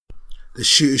The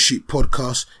Shoot as Shoot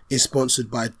podcast is sponsored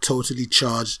by Totally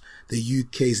Charged, the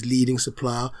UK's leading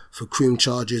supplier for cream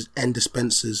chargers and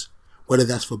dispensers, whether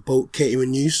that's for bulk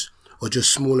catering use or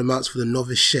just small amounts for the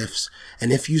novice chefs.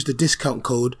 And if you use the discount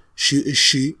code Shoot as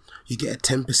Shoot, you get a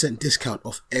 10% discount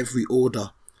off every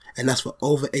order. And that's for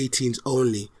over 18s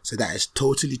only. So that is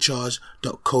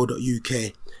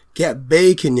totallycharged.co.uk. Get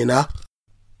baking, you know.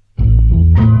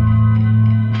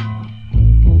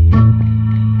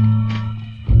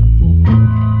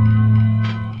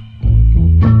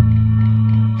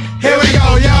 Here we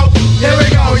go, yo. Here we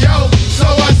go, yo. So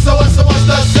what's the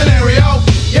scenario?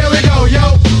 Here we go,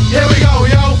 yo. Here we go,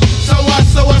 yo. So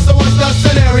what's the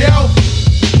scenario?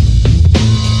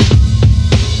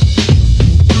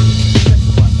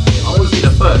 I want to be the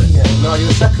first. Yeah, no, you're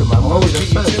the second, man. I always beat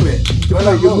you to it. Well,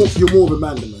 no, you're more of a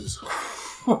man than those.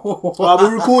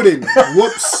 We're recording.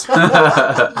 Whoops.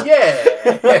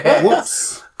 Yeah.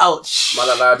 Whoops. Ouch. Man,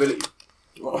 that liability.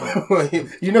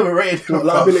 You never rated him.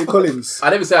 Liability Collins. I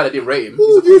never said I didn't rate him.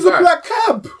 Ooh, He's use a a cool guy. black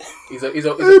cab. He's a calm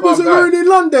Ubers are guy. running in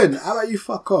London. How about you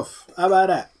fuck off? How about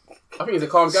that? I think he's a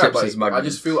calm guy, Sips but his I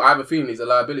Magnums. have a feeling he's a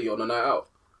liability on a night out.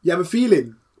 You have a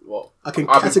feeling? What? I can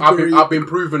I've categorically been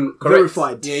proven correct.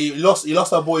 verified. Yeah, you lost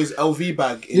our boy's LV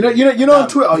bag. You know on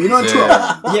Twitter. On Yeah.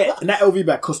 Twitter. Yeah, and that LV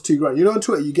bag costs $2,000. You know on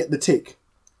Twitter you get the tick.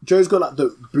 Joe's got like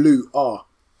the blue R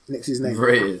next to his name.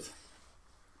 Rated.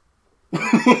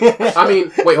 I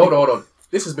mean, wait, hold on.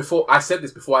 This is before I said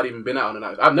this before I'd even been out on a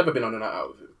night. I've never been on a night out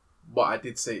with him, but I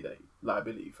did say that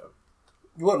liability, fam.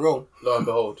 You weren't wrong. Lo and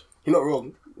behold, You're not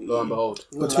wrong.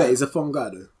 But to fair, he's a fun guy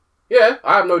though. yeah,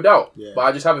 I have no doubt. Yeah. But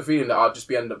I just have a feeling that I'll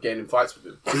just end up getting in fights with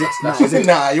him.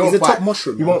 Nah, you He's won't a fight. top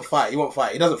mushroom. You man. won't fight.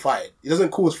 He doesn't fight. He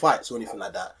doesn't cause fights or anything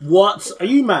like that. What? Are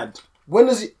you mad? When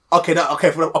does he? Okay,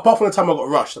 apart from the time I got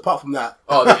rushed. Apart from that,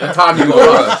 Oh, the time you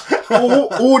got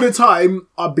all the time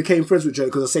I became friends with Joe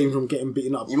because I saved him from getting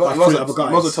beaten up you by might three as other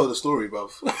well guys. tell the story,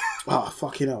 bruv. Ah,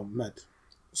 fucking hell, mad.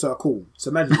 So cool.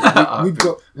 So imagine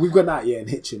we've got that in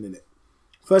Hitchin, innit?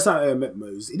 First time I ever met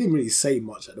Mose, he didn't really say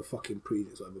much at the fucking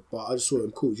pre-dance, whatever, but I just saw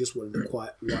him cool. He just wanted to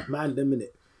quiet, like, man, them innit?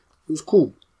 It was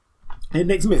cool. And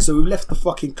next minute, so we left the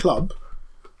fucking club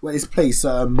where this place,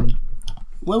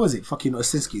 where was it? Fucking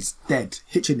Osinski's dead.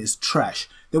 Hitchin is trash.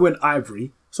 They went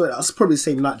Ivory, so that's probably the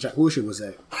same night Jack Wilshere was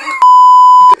there.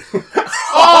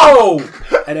 Oh!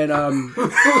 And then bleep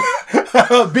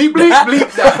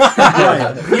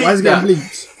that. why is it getting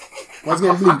bleeped? Why is it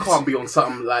getting I bleeped? can't be on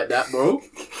something like that, bro.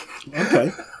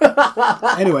 Okay.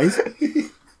 Anyways,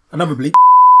 another bleep.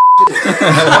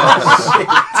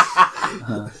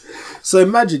 So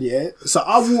imagine, yeah. So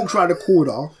I walked around the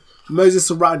corner. Moses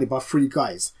surrounded by three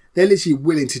guys. They're literally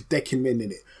willing to deck him in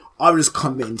it. I just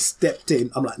come in, stepped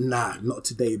in. I'm like, nah, not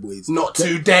today, boys. Not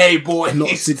today, boy. Not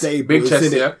today, Big boys. chest,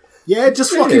 innit? yeah? Yeah,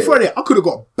 just fucking front it. I could have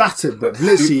got battered, but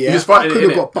literally, You yeah. just fronted I could it,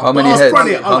 have got battered. How many I was heads?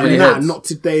 fronting it. How I'm many like, nah, heads? not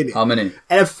today, innit? How many?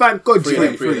 And thank God, Three,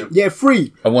 yeah, three. yeah,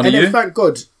 free. And one and of then you? thank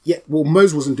God, yeah. Well,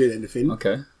 Mose wasn't doing anything.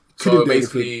 Okay. Couldn't So do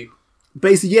anything.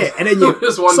 basically, Yeah, and then yeah.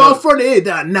 Just one So I man. fronted it.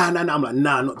 They're like, nah. I'm like,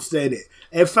 nah, not today, innit?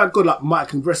 And thank God, like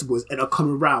Mike and Gressa boys, and I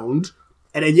come around,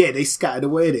 and then yeah, they scattered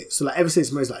away in it. So like ever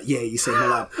since Mo's like, yeah, you saved my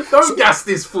life. don't gas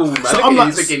this fool, man. so Look I'm at like-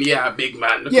 you thinking, yeah, big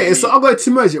man. Look Yeah, at so me. I go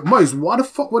to Mose. Mose, why the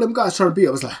fuck were them guys trying to beat?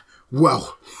 I was like,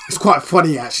 well, it's quite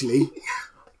funny actually.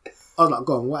 I was like,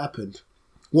 go on, what happened?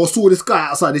 Well, I saw this guy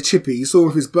outside the chippy, saw him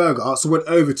with his burger, so went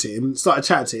over to him, started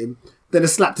chatting to him, then I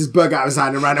slapped his burger out of his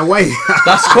hand and ran away.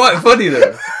 That's quite funny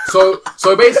though. So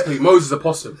basically, Moses is a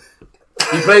possum.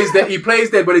 He plays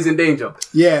dead when he's in danger.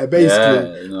 Yeah,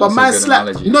 basically. Yeah, no, but that's a man good slapped.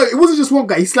 analogy. No, it wasn't just one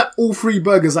guy. He slapped all three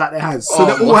burgers out their hands, so Oh,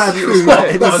 they all what? had food. What?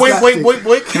 and he Boink, slapped boink, it. boink,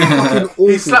 boink. Fucking awful,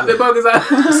 He slapped their bro. burgers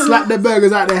out. Slapped their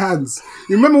burgers out their hands.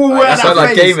 You remember when we were at That's that like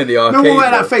phase? game in the Remember when we were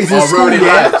at arcade, that phase bro. in Oh, school? ruining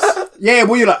Yeah, lives. yeah.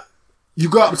 Well, you're like, you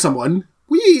go up to someone.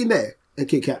 What are you eating there? A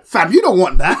Kit Kat. Fam, you don't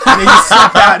want that. And then you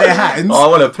slap it out their hands. Oh, I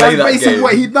want to play That's that basically game.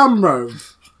 what he done, bro.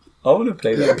 I want to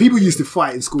play that. Yeah, people used to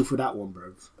fight in school for that one,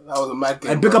 bro. That was a mad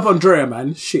game. And big up Andrea,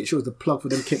 man. Shit, she was the plug for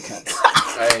them Kit Kats.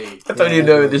 Hey. I don't even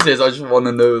know what this is. I just want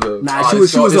to know though. Nah, Oh, she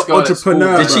was this an girl at school.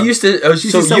 entrepreneur. Did she bro. used to? She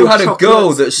So used to you sell had a girl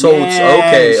chocolates. that sold. Yeah,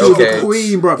 Okay, she was okay. the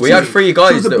queen, bro. We had three She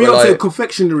guys was the that were Beyonce like.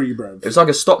 confectionery, bro. It was like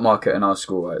a stock market in our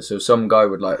school, right? So some guy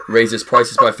would like raise his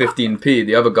prices by 15p,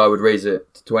 the other guy would raise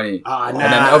it to 20. Ah, And nah.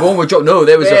 then everyone would drop. No,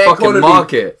 there was Fair a fucking economy.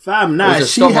 market. Fam, It nah, was a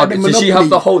she stock had the market. Did she have monopoly.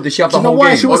 the whole? Did she have Do the you know whole why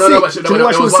game? she was Oh, no, sick? but Do you know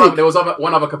why she was sick? there was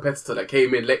one other competitor that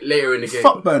came in later in the game.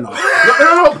 Fuck burner.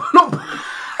 No.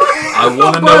 I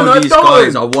want to Burner, know these don't.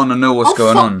 guys. I want to know what's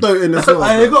going Fuck on. Burton as well.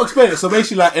 And they got to explain it. So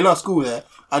basically, like in our school there,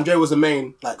 Andrea was the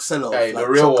main like seller of Hey, like, the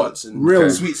real chocolates and Real.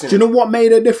 sweets. Do you know what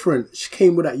made her different? She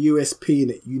came with that USP in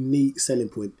it, unique selling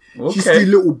point. She used to Okay.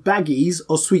 do little baggies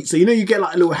of sweets. So you know you get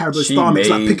like a little Haribo She Star mix,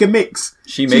 like made- pick and mix.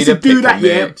 she used made to a do pick that, and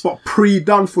yeah, mix. but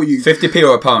pre-done for you. 50p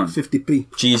or a pound? 50p.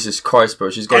 Jesus Christ, bro.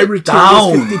 She's got it Everything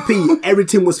down. was 50p.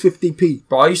 Everything was 50p.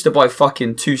 Bro, I used to buy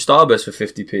fucking 2 Starbursts for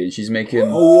 50p. And she's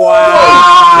making...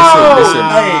 Wow.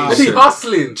 Listen. She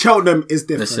hustling. Cheltenham is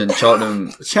different. Listen,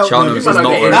 Cheltenham Cheltenham is is not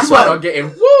Man, where That's it's why- at. I'm getting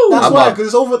woo. That's I'm why, up. because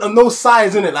it's over on those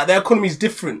sides, isn't it? Like their economy is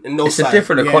different in those It's sides. a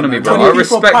different Yeah, economy, man. bro. 20 I people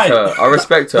respect pint. her. I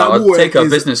respect her. That I'd water take her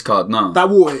is- business card now. That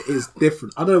water is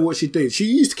different. I don't know what she did. She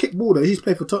used to kick ball though. She used to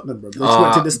play for Tottenham, bro. Then she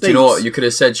went to the States. Do you know what? You could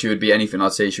have said she would be anything.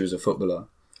 I'd say she was a footballer.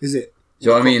 Is it? Do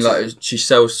you know what I mean? Like, she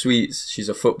sells sweets. She's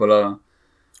a footballer.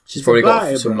 She's probably got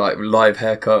blighter, some bro. like live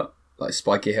haircut, like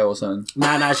spiky hair or something.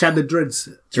 Nah, she had the dreads.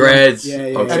 Dreads. Yeah.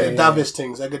 Okay. Edgar Davis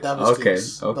things. Edgar Davis Okay.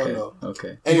 things. Don't know.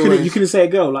 Okay. Anyways, You couldn't say a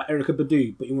girl like Erica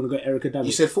Badu, but you want to go Erica Davis.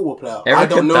 you said football player. I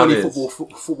Erica don't know any Davis.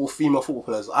 football female football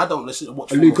players. I don't listen to watch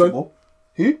Aluko? football.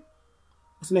 Who?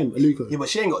 What's her name? Aluko. Yeah, but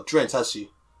she ain't got dreads, has she?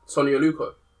 Sonia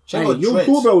Luco. She Hey, ain't got your dreads.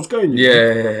 doorbell's going.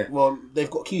 Yeah. Well, they've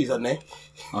got keys, haven't they?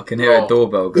 I can hear a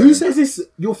doorbell Who going. says this?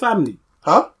 Your family.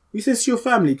 Huh? Who says it's your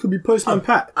family? Could be Postman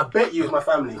Pat. I bet you it's my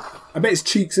family. I bet it's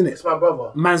Cheeks, innit? It's my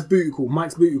brother. Man's Bootical.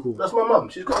 Mike's Bootical. That's my mum.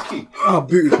 She's got a key. Oh,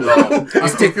 Bootical. I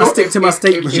stick to my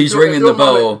statement. She's ringing the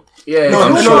bell. Yeah, No,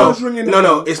 I'm sure.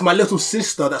 no. It's my little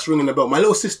sister that's ringing the bell. My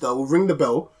little sister will ring the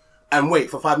bell and wait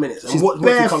for 5 minutes. And She's watch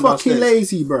bare you come fucking downstairs.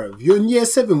 lazy, bro. You're in year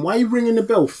 7. Why are you ringing the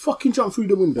bell? Fucking jump through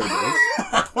the window, bro.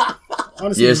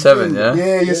 Honestly, Year 7, yeah?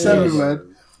 Yeah, you're 7,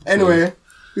 man. Anyway,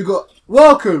 we got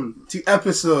welcome to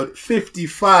episode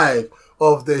 55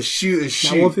 of the Shoot and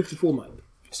Shoot. 154, man.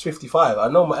 It's 55. I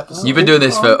know my episode. You've been doing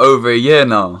this for over a year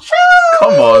now.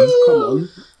 Come on. Come on.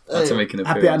 Had to make an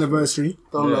Happy appearance. anniversary.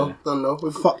 Don't know.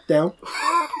 We've got Fuck down.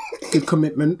 Good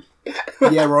commitment.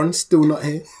 Yeah, Ron, still not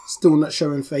here. Still not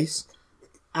showing face.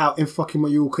 Out in fucking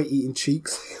Mallorca eating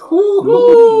cheeks.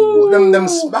 them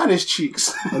Spanish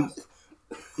cheeks.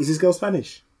 Is this girl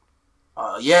Spanish?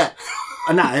 Yeah.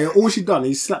 And nah, all she done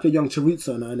is slapped a young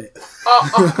chorizo on her, innit?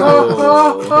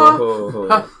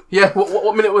 Yeah,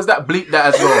 what minute was that? Bleep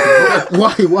that as well.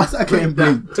 Why? Why's that getting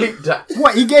bleeped? Bleep that.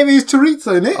 What? He gave me his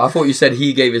chorizo, innit? I thought you said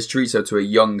he gave his chorizo to a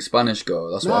young Spanish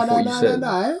girl. That's what I thought you said.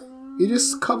 No. He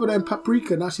just covered her in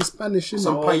paprika. Now she's Spanish, innit?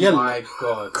 Oh my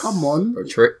god. Come on. Bro,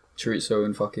 chorizo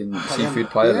and fucking seafood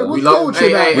Yeah, paella. what We love- culture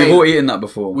hey, that? hey, We've all eaten that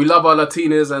before. We love our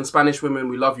Latinas and Spanish women.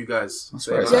 We love you guys. That's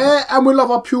Say right. that. Yeah, and we love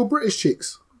our pure British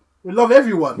chicks. We love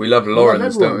everyone. We love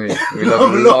Lawrence, don't we? We love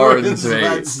love Lawrence,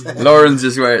 Lawrence, mate. Lawrence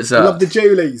is where it's at. Love the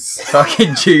Jolies.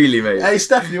 Fucking Julie, mate. Hey,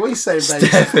 Stephanie, what are you saying, baby?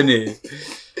 Stephanie.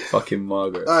 Fucking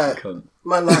Margaret. Alright. Cunt.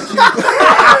 Man, like you.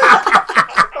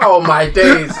 Oh my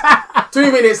days.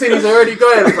 2 minutes in, he's already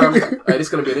going, fam. Hey, this is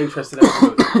going to be an interesting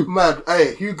episode. Man,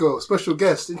 hey, Hugo, special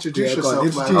guest. Introduce Yeah, go on,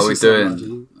 yourself, man. How we yourself,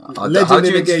 doing? man. How Legend do in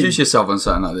you the game. introduce yourself on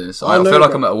something like this? I I know, feel like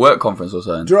bro. I'm at a work conference or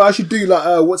something. Do you know what I should do?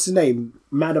 Like, what's his name?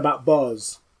 Mad About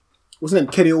Bars. What's his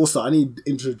name? Kenny Allstar. I need to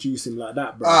introduce him like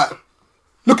that, bro. Alright.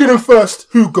 Look at him first,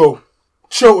 Hugo.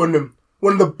 Cheltenham,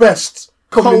 one of the best.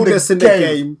 Coldest in the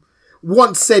game.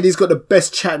 Once said he's got the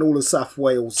best chat in all of South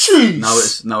Wales.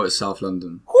 Jeez. Now it's South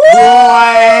London.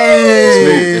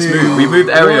 Hey, It's moved. We moved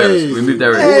areas. We moved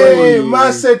areas. Hey,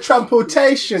 man said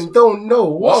transportation. Don't know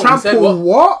what. He said Trample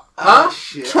what? Huh?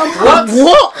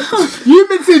 What? You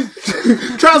mixing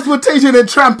transportation and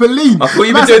trampoline. I thought you've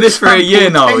been Man's doing a this for a year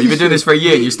now. You've been doing this for a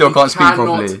year and you still can't speak Cannot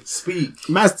properly. speak.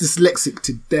 Man's dyslexic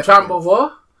to death. Tramp of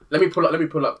what? Let me pull up.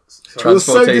 Sorry. You're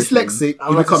so Transportation. dyslexic,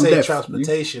 I'm you about to become say deaf.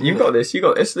 transportation. You've got this. You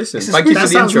got this. Listen, This is thank you that for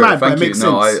the sounds intro. mad, but Thank it you. makes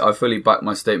No, sense. I fully back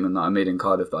my statement that I made in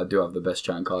Cardiff that I do have the best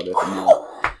chat in Cardiff.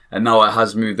 And now it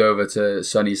has moved over to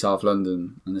sunny South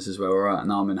London, and this is where we're at.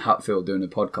 Now I'm in Hatfield doing a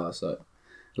podcast. Like,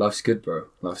 life's good, bro.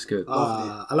 Life's good.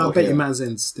 I love Betty Man's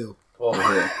End still.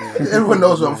 Everyone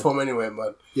knows where I'm from anyway,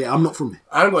 man. Yeah, I'm not from here.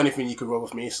 I haven't got anything you can rob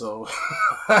with me, so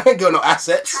I ain't got no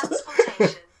assets.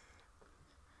 Transportation.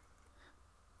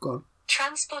 Go on.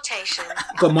 Transportation.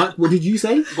 Go on, Mike. What did you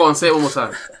say? Go on, say it one more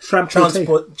time. Transportation.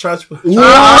 Transport.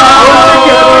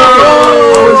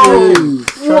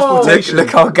 Look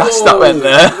how gassed that went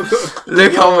there.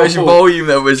 Look how much volume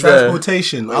there was there.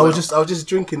 Transportation. I was just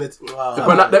drinking it. Wow.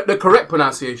 The correct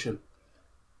pronunciation.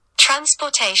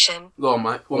 Transportation. Go on,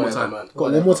 Mike. One more time. man. Go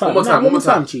on, one more time. One more time, One more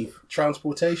time, Chief.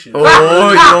 Transportation.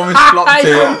 Oh, you almost flopped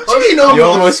it. You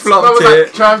almost flopped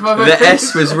it. The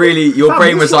S was really, your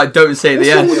brain was like, don't say the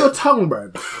What's wrong with S. your tongue,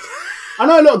 bro? I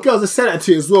know a lot of girls have said that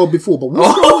to you as well before, but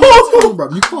what's wrong with your tongue, bro?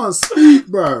 You can't speak,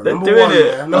 bro. They're Number doing one, it.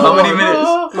 yeah. How many minutes?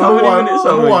 How many minutes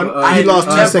are Number we? one. You lost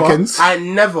 2 seconds. I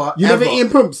never. You never ever- eaten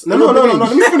pumps? No.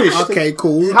 Let me finish. Okay,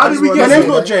 cool. How did we My get name's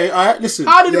here? not Jay. All right, listen.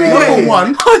 How did we get Number here?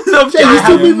 one. I love Jay, Jay. you I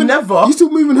still have moving? never- You still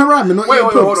moving around and not Wait, eating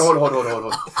pumps? hold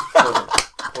on.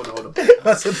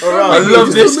 I said, I around. love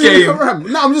You this still moving game. around?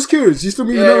 No, I'm just curious. You still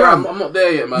moving Yeah, around? I'm not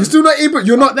there yet, man. You still not able?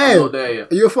 You're not there. I'm not there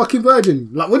yet. You're a fucking virgin.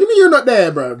 Like, what do you mean you're not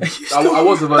there, bro? I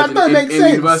was a virgin don't in make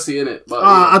sense. university, innit? But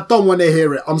I don't want to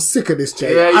hear it. I'm sick of this,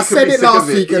 Jay. Yeah, you I could said be it sick of last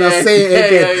it. week and I Yeah, say it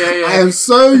again. yeah. I am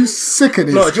so sick of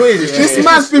this. No, Joy is This it's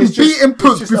man's just- been it's just- beating it's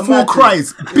punks just before imagine.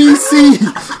 Christ.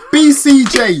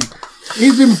 BCJ.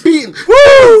 He's been beaten.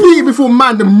 Beaten before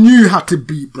man them knew how to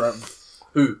beat, bro.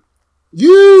 who?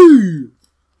 You.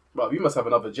 Bro, you must have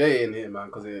another J in here, man,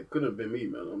 because it couldn't have been me,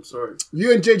 man. I'm sorry.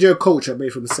 You and JJ are culture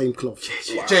made from the same cloth.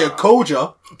 Jay, a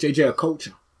culture. JJ are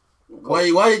culture. Why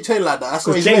are you telling like that? That's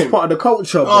what Because his Jay's name. part of the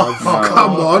culture, bro. Oh,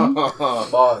 Come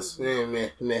on. Bars. Meh. I'll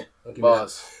give you that.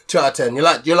 Bars. 2 out of 10. You're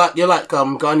like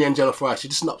Ghanaian jollof rice. You're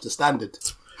just not up to standard.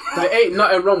 There ain't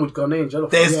nothing wrong with Ghanaian jollof.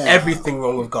 There's Yeah. everything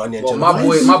wrong with Ghanaian Well, jollof my rice.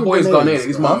 boy, is my even boy's Ghanaian? Ghanaian.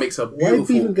 This man makes a Why is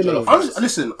beautiful even Ghanaian? jollof I'm rice. just,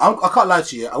 listen, I can't lie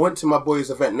to you. I went to my boy's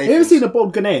event. You ever Nathan's. seen a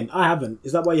bold Ghanaian? I haven't.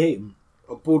 Is that why you hate him?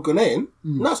 A bald Ghanaian?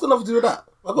 No, it's got nothing to do with that.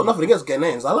 I've got nothing against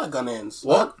Ghanaians. I like Ghanaians.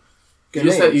 What?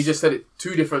 Ghanaians. You just said it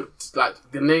two different, like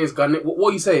Ghanaians, Ghanaian. What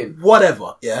are you saying?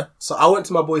 Whatever, yeah. So I went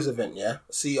to my boy's event, yeah.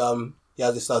 See, he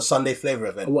had this Sunday Flavour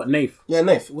event. Or what, Nath? Yeah,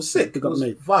 Nath. It was sick. Big It up was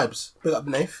Nath. vibes. Big up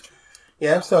Nath.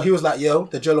 Yeah, so he was like, yo,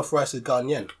 the jollof rice is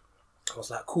Ghanaian. I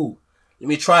was like, cool. Let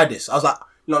me try this. I was like,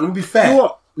 let me be fair. You know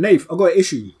what, Nath? I got an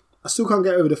issue. I still can't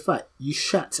get over the fact you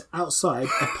shat outside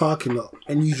a parking lot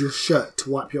and used your shirt to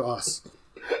wipe your ass.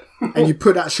 And you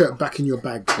put that shirt back in your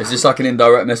bag. Is this like an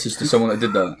indirect message to someone that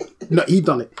did that? No, he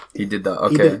done it. He did that. He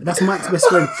Okay. did it. That's Mike's best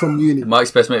friend from uni.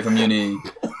 Mike's best mate from uni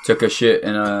took a shit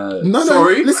in a. No,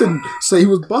 Sorry? listen. So he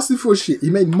was busted for shit. He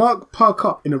made Mark park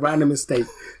up in a random mistake.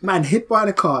 Man hid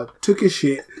behind a car, took his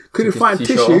shit, couldn't his find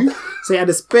t-shirt tissue, off. so he had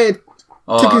a spare.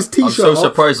 Oh, took his I'm t-shirt so off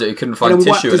surprised that he couldn't find and then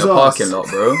wiped tissue in his a ass. parking lot,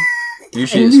 bro.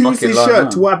 Usually And it's he used fucking his like shirt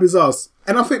that. to wipe his ass.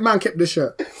 And I think man kept the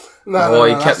shirt. Oh,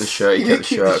 he kept the shirt. He kept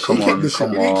the shirt. Come kept on, the shirt.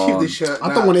 come He didn't keep on. the shirt.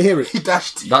 I don't want to hear it. He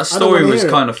dashed. That I don't story wanna was hear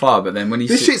it. kind of far, but then when he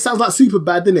This shit sounds like super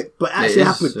bad, didn't it? But it actually is,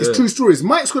 happened. yeah. It's true stories.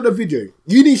 Mike's got the video.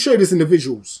 You need to show this in the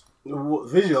visuals.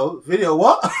 Video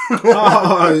what?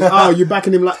 Oh, you're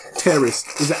backing him like terrorist.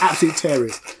 He's an absolute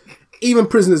terrorist. Even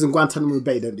prisoners in Guantanamo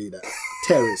Bay don't do that.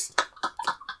 Terrorist.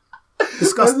 As a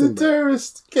Disgusting.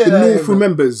 terrorist. The North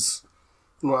remembers.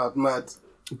 Mad.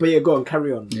 But yeah, go on,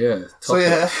 carry on. Yeah. So,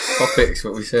 yeah. Topics.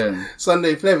 What we saying?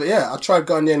 Sunday flavour, yeah. I tried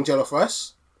Ghanaian jollof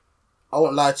rice. I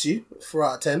won't lie to you. 4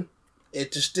 out of 10.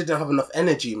 It just didn't have enough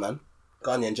energy, man.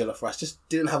 Ghanaian jollof rice just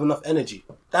didn't have enough energy.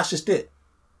 That's just it.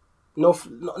 No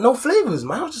flavours,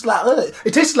 man. I was just like,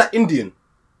 it tasted like Indian.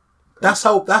 That's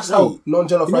how non-jollof You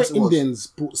know rice it was. Indians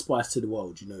brought spice to the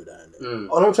world. You know that. innit?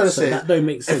 All I'm trying to So say, that don't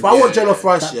make sense. if I want jollof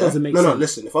rice, That yeah, doesn't make no, sense.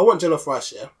 listen. If I want jollof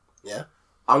rice, yeah,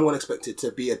 I'm gonna expect it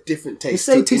to be a different taste.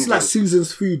 They say to it tastes like Indian.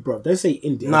 Susan's food, bro. Don't say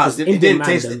Indian. Nah, 'cause it Indian didn't man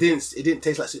taste. them- It didn't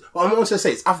taste like. Well, I'm also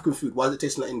say it's African food. Why does it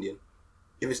taste like Indian?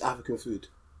 If it's African food,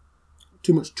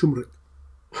 Too much turmeric.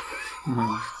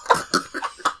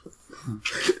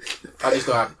 I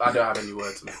don't have any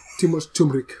words, man. Too much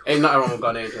turmeric. Ain't nothing wrong with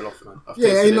Ghanaian jollof, man. I've Yeah,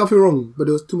 tasted ain't it. nothing wrong, but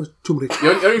there was too much turmeric.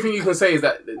 The only thing you can say is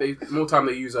that they more time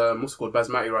they use what's called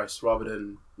basmati rice rather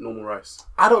than normal rice.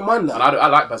 I don't mind that. And I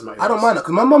like basmati rice. I don't mind that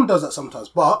because my mum does that sometimes.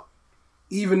 But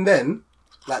even then,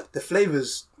 like the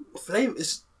flavors,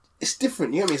 it's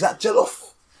different. You know what I mean? It's like jollof.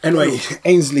 Anyway,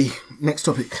 Ainsley, next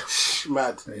topic.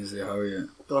 Mad. Crazy, how are you?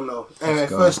 Don't know. Anyway,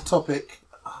 go. first topic.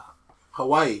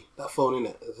 Hawaii. That phone,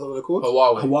 innit? Is that what they're called?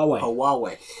 Huawei. Huawei.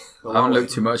 Huawei. I haven't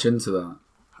looked too much into that.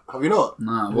 Have you not?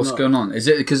 Nah, what's No. going on? Is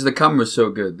it because the camera's so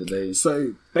good that they?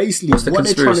 So basically, What's the what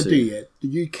they're trying to do, conspiracy?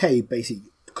 the UK basically,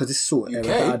 because this is sort of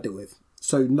area UK? that I deal with.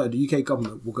 So no, the UK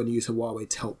government were going to use Huawei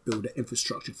to help build an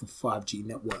infrastructure for 5G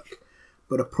network.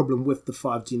 But the problem with the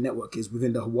 5G network is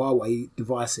within the Huawei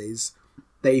devices,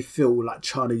 they feel like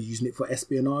China using it for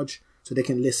espionage, so they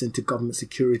can listen to government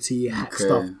security, hack Okay.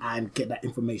 stuff, and get that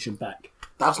information back.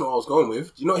 That's not what I was going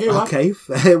with. Do you not hear that? Okay,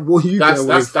 fair. What you That's go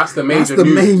that's with? that's the major the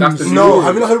news. main That's the news. No, news.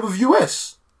 have you not heard of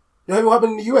US? You know what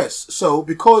happened in the US? So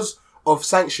because of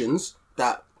sanctions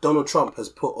that Donald Trump has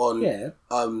put on Yeah.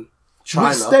 China.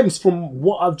 Which stems from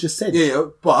what I've just said. Yeah,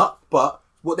 but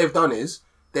what they've done is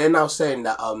they're now saying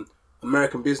that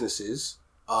American businesses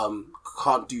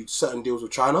can't do certain deals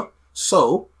with China.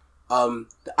 So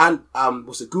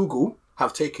Google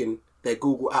have taken their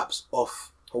Google apps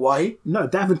off Hawaii. No,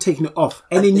 they haven't taken it off.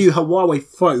 Any new Huawei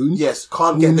phone Yes,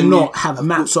 can't will get the not new, have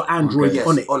maps or Android yes,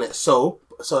 on it. So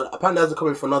apparently that's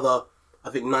coming for another, I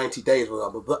think 90 days or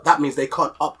whatever. But that means they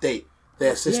can't update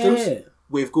their systems Yeah.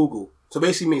 with Google. So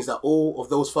basically means that all of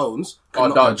those phones Oh,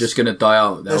 They're just going to die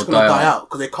out. they're They'll just going to die out. out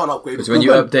because they can't upgrade. Because with when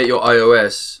you Google. update your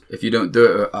iOS, if you don't do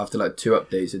it after like 2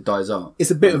 updates, it dies out.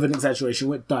 It's a bit of an exaggeration. It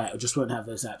won't die. It just won't have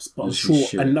those apps. But I'm This sure is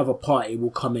shit. another party will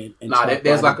come in and Nah, try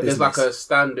there's buy like the there's like business. a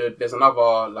standard. There's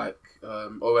another like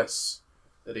OS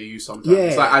that they use sometimes. Yeah.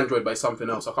 It's like Android, but it's something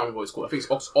else. I can't remember what it's called. I think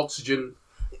it's Oxygen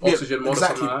Yeah, mod or exactly.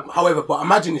 something like that. However, but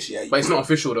imagine this, yeah. But it's not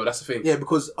official though. That's the thing. Yeah,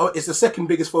 because it's the second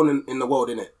biggest phone in the world,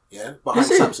 isn't it? Yeah, behind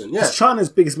Samsung. Yeah, It's China's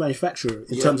biggest manufacturer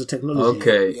in Yeah. terms of technology.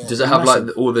 Okay. Yeah. Does it have like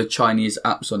Massive. all the Chinese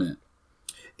apps on it?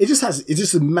 It's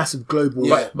just a massive global.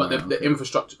 Yeah. But the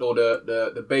infrastructure or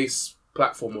the base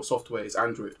platform or software is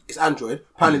Android. it's Android.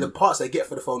 Apparently, the parts they get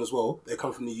for the phone as well, they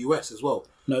come from the US as well.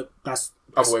 No, that's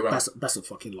Other way around. That's a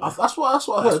fucking lie. That's what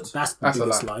I heard. That's the That's a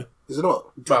biggest lie. lie. Is it not?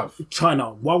 Bruv.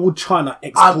 China. Why would China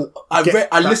export?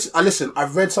 I listen.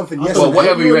 I've read something Well, yesterday.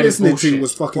 whatever you read is listening to bullshit.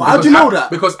 was fucking. Well, how do you know that?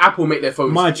 Because Apple make their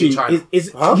phones My in G, China.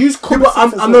 is Huh? use Yeah, common but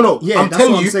sense as I'm well. Yeah, I'm that's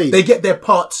telling what I'm you, saying. they get their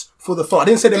parts for the phone. I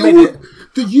didn't say they They made will- it.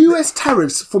 The US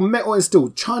tariffs for metal and steel.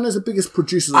 China's the biggest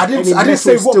producer. Of I didn't any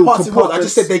say metal what steel parts it was. I components.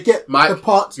 just said they get Mike, the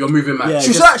parts. you're moving mad. Yeah.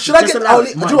 Should I just get? allow I'll, it. do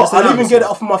you Mike, know what? just I'll allow even it. get it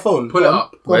off of my phone. Pull it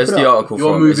up. Where's put the it up. article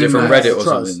You're from? Is it moving from mad. Reddit or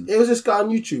Trust. something? It was this guy on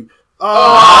YouTube.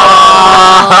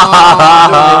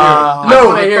 I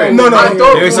wanna hear it. No. I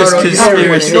don't It was wanna this hear it.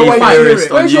 conspiracy No, wait, theorist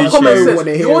wait, on Where's your common YouTube. sense?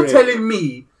 wanna hear You're it. telling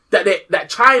me that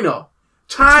China,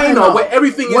 where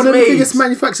everything is one of the made. biggest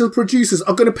manufacturers producers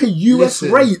are going to pay US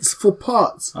Listen. rates for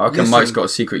parts. I reckon Listen. Mike's got a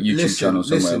secret YouTube channel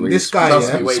somewhere. Listen, where this he's- guy, Trust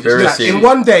yeah, me, wait, conspiracy. in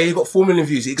one day he got 4 million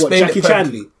views. He explained Jackie it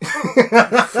perfectly.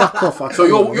 Fuck off. I So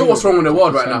can't you're what's wrong with the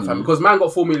world right now, Funny. fam? Because man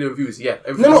got 4 million views. Yeah. No,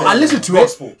 everything I is listened to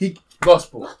gospel. it. He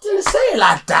Gospel. didn't say it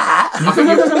like that.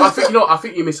 I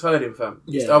think you misheard him, fam.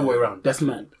 It's the other way around. That's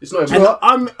mad. It's not.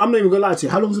 And I'm not even going to lie to you.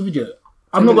 How long's the video?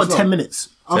 I've not got minutes 10 long. minutes.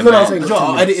 10 I'm minutes. saying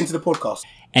I'll edit into the podcast.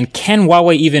 And can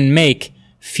Huawei even make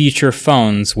future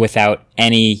phones without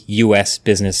any US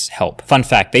business help? Fun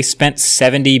fact, they spent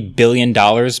 $70 billion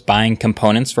buying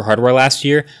components for hardware last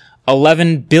year.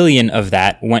 11 billion of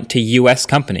that went to US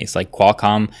companies like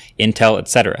Qualcomm, Intel,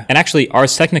 etc. And actually,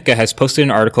 Ars Technica has posted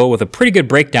an article with a pretty good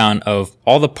breakdown of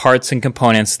all the parts and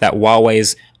components that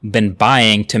Huawei's been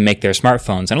buying to make their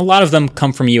smartphones. And a lot of them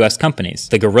come from US companies.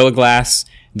 The Gorilla Glass,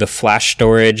 the flash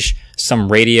storage,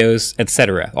 some radios,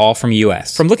 etc., all from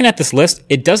US. From looking at this list,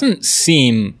 it doesn't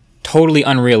seem totally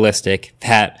unrealistic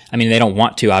that, I mean, they don't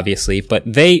want to, obviously, but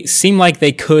they seem like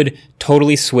they could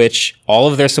totally switch all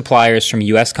of their suppliers from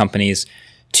US companies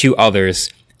to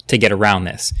others to get around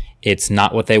this. It's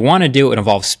not what they want to do. It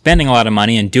involves spending a lot of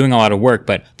money and doing a lot of work,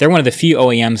 but they're one of the few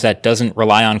OEMs that doesn't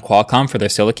rely on Qualcomm for their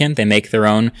silicon. They make their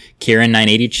own Kirin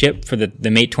 980 chip for the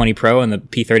Mate 20 Pro and the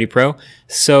P30 Pro.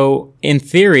 So in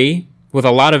theory, with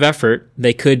a lot of effort,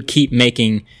 they could keep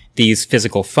making these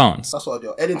physical phones. That's what I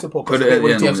do. Edit into the podcast. Put it at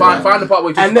the end. Yeah, find the part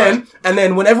where you And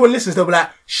then when everyone listens, they'll be like,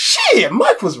 "Shit,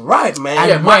 Mike was right, man.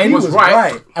 Yeah, Mike He was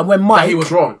right. And when Mike he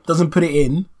was wrong. doesn't put it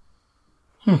in,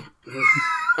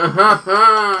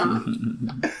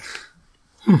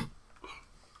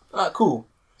 Alright, cool.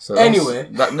 So that's- Anyway.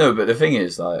 no, but the thing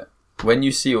is, like, when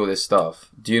you see all this stuff,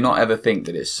 do you not ever think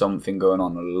that it's something going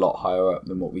on a lot higher up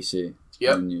than what we see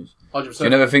Yep. in the news? 100%. Do you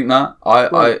never think that?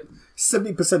 I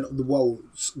 70% of the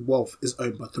world's wealth is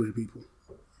owned by 3 people.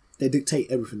 They dictate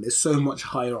everything. There's so much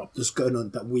higher up that's going on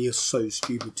that we are so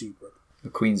stupid to, bro. the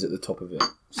Queen's at the top of it.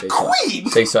 Say Queen? something.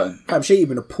 Say something. Fam, she ain't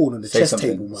even a pawn on the Say chess something.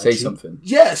 table, man. Say She- something.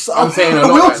 Yes, I'm saying a lot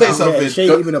will right say now. something. Yeah, she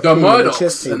ain't even a The pawn on the chess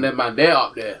Murdochs table. and them, man, they're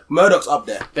up there. Murdoch's up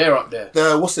there. They're up there.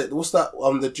 What's that?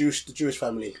 The Jewish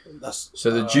family. That's So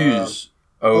the Jews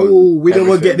Oh, we don't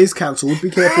want to everything. get this cancelled.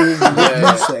 Be careful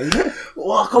what you say.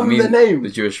 well, I I can't mean, remember the name. the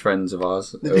Jewish friends of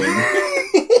ours.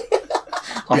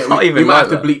 I'm Yeah, not we even might like have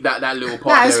to that. bleep that little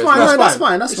part. Nah, it's there fine. as well. No, that's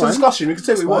fine. That's It's fine. a discussion. We can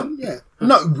say what we want. Yeah.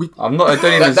 No, we. I'm not. I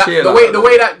don't even That- see it. the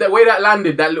like way that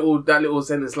landed, that little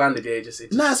sentence landed, yeah, it just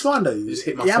Nah, it's fine though. just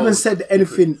hit my You haven't soul. said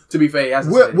anything. To be fair, he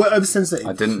hasn't We're said it. over sensitive.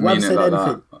 I didn't we haven't mean it said like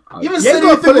anything. that. You haven't You said ain't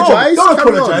gotta anything wrong. apologise. Don't Carry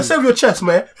apologise. on. Say it with your chest,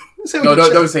 man. Say it with No, your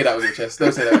chest. don't say that with your chest.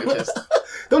 Don't say that with your chest.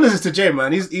 Don't listen to Jay,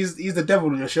 man. He's the devil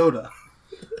on your shoulder.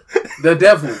 The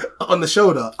devil On the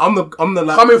shoulder. I'm the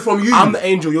like, coming from you. I'm the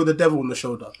angel. You're the devil on the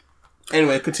shoulder.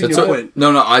 Anyway, continue your point.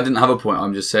 No, I didn't have a point.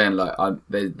 I'm just saying, like,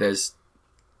 there's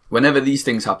whenever these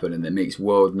things happen and it makes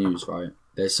world news, right?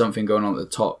 There's something going on at the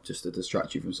top just to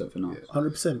distract you from something else.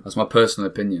 100%. That's my personal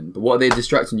opinion. But what are they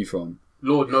distracting you from?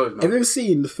 Lord knows, man. Have you ever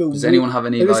seen the film? Does anyone have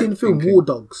any, Have you like, seen the film thinking? War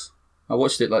Dogs? I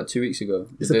watched it like 2 weeks ago.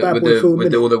 It's a bad boy film,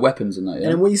 with innit? all the weapons and that. Yeah.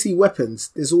 And then when you see weapons,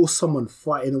 there's always someone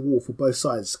fighting a war for both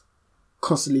sides,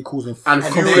 constantly causing. And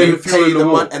And fueling they the pay the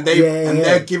war. money, and Yeah.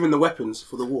 they're giving the weapons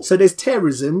for the war. So there's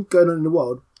terrorism going on in the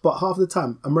world, but half the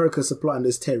time America's supplying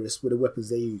those terrorists with the weapons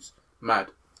they use. Mad.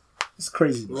 It's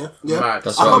crazy. Man. Yeah. Mad.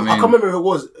 That's I what can't, I mean. I can't remember who it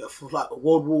was for like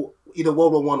either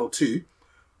World War One or Two.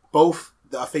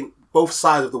 I think both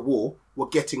sides of the war were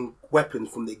getting weapons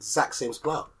from the exact same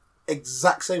supplier.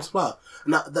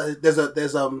 Now there's I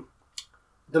don't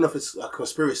know if it's a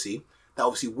conspiracy that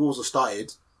obviously wars are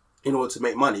started in order to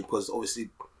make money because obviously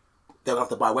they don't have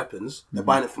to buy weapons. They're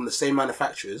buying it from the same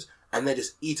manufacturers and they're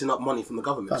just eating up money from the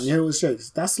governments. But you know what's jokes?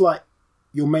 That's like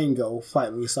your main girl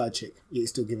fighting with your side chick. You're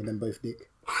still giving them both dick.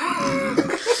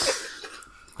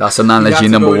 That's analogy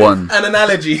number one. An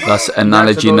analogy. That's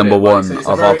analogy go number there, but one it's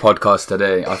of a our very- podcast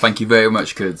today. I thank you very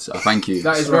much, kids. I thank you.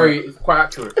 That is very quite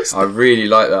accurate. I really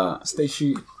like that. Stay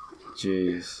shoot.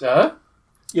 Jeez. Yeah.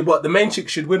 Yeah, but the main chick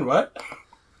should win, right?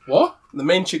 What? The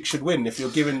main chick should win if you're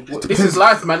giving. This is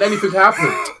life, man. Anything can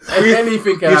happen.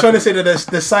 Anything can You're trying happen. to say that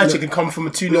the side chick can come from a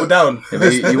 2-0 down. Yeah,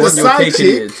 but you want your side cake and eat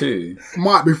chick- it too.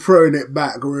 Might be throwing it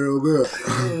back real good.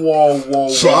 Whoa.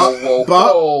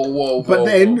 But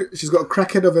then she's got a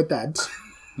crackhead of a dad.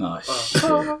 Oh shit.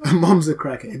 And mom's a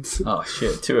crackhead. Oh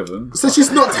shit. 2 of them. So she's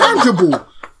not tangible.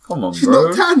 Come on, She's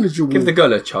bro. not tangible. Give the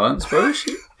girl a chance, bro.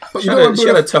 She But she you had, don't a, want she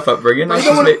had a tough upbringing. Like,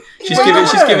 she's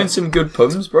giving some good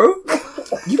pums, bro.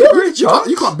 you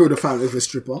can't build a family with a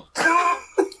stripper.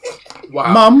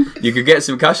 Wow. Mum, You could get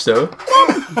some cash though.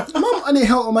 Mum, I need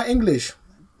help with my English.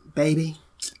 Baby,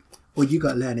 all you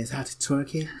got to learn is how to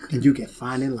twerk it and you get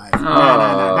fine in life.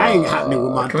 Nah, that ain't happening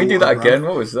with my Can we do that daughter, again?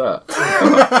 What was that?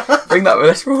 Bring that.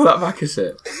 Let's roll that back a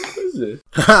set. What is it?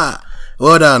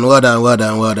 Well done.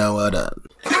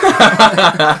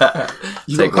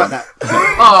 You Take got to cut one. that.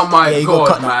 Oh my You got to god,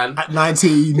 cut man. that. At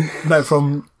 19, no,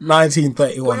 from Well,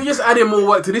 1931. you're just adding more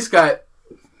work to this guy.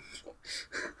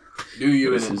 Do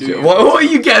you innit? Do you? What are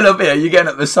you getting up here? You getting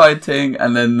up the side thing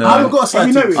and then. I haven't got a side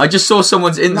You know chick. I just saw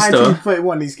someone's Insta.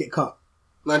 1931 needs to get cut.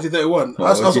 1931. What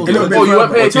That's did you also do? a little Oh, bit you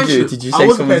weren't paying What did you do? attention. Did you I say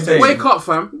wasn't paying someone's name? Wake up,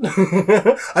 fam.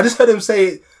 I just heard him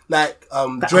say like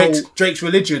Drake's whole- Drake's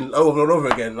religion over and over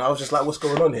again. And I was just like, what's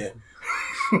going on here?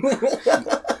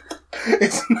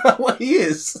 It's not what he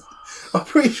is. I'm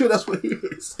pretty sure that's what he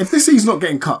is. If this scene's not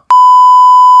getting cut,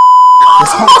 this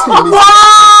whole thing needs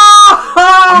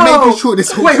I'm making sure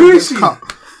this whole Wait, thing who gets is she? cut.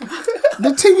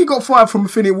 The thing he got fired from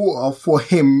Infinity Water for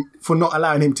not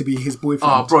allowing him to be his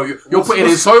boyfriend. Oh, bro, you're putting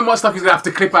in so much stuff he's gonna have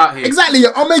to clip out here. Exactly,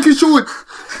 I'm making sure.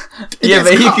 Yeah, gets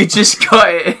but he cut. could just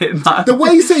cut it in. Man. The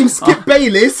way he's saying Skip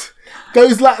Bayless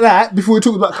goes like that before we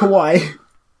talk about Kawhi.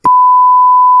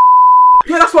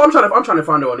 Yeah, that's what I'm trying to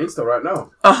find her on Insta right now.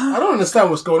 I don't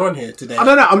understand what's going on here today. I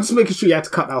don't know. I'm just making sure you had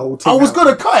to cut that whole thing. I was out.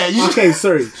 gonna cut it. You Okay,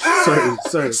 sorry.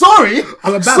 Sorry.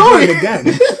 I'm a bad Sorry. boy in the gang.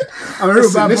 I'm a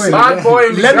real bad boy. in the Bad gang. boy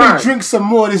in the Let gang. me drink some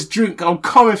more of this drink. I'm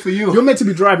coming for you. You're meant to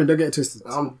be driving. Don't get it twisted.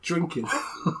 I'm drinking.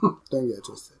 Don't get it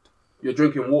twisted. You're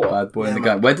drinking water. Bad boy in the man.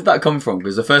 gang. Where did that come from?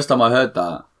 Because the first time I heard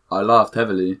that, I laughed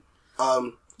heavily. So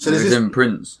It there's was this. in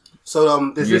Prince.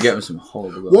 There's You this. get him some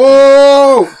horrible.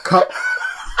 Whoa! Cut.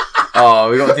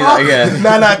 Oh, we got to do that again.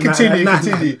 Nah,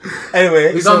 continue.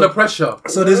 Anyway, He's so, under pressure.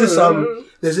 So there's this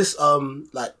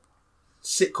like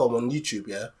sitcom on YouTube.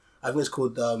 Yeah, I think it's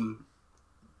called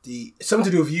it's something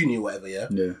to do with uni or whatever. Yeah.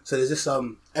 Yeah. So there's this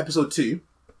episode 2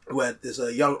 where there's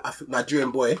a young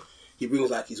Nigerian boy. He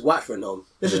brings like his white friend home.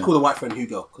 Let's just call the white friend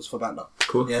Hugo because for that now.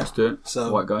 Cool. Yeah. Let's do it.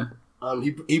 So- White guy.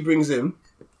 He brings him,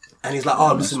 and he's like,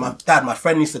 "Oh, listen, my dad, my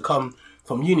friend needs to come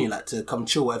from uni, like to come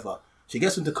chill, whatever." So he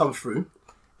gets him to come through,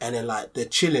 and then like they're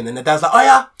chilling, and the dad's like,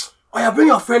 "Oh yeah, bring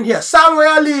your friend here, Samuel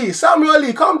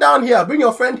Ali, come down here, bring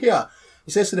your friend here."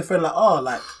 He says to the friend like, "Oh,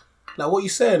 like what you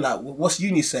saying? Like, what's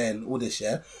uni saying? All this,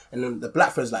 yeah?" And then the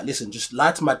black friend's like, "Listen, just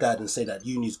lie to my dad and say that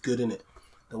uni's good, innit?"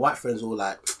 The white friend's all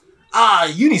like,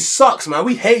 uni sucks, man.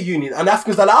 We hate uni. And the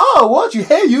Africans are like, oh, what? You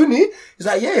hate uni? He's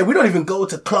like, yeah, we don't even go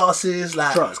to classes.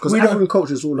 Like, Because we African don't.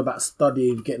 culture is all about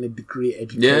studying, getting a degree,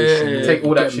 education. Yeah. Take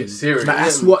all that Get shit me? serious. Like,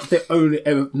 that's what they only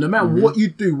ever. No matter what you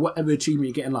do, whatever achievement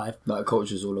you get in life. That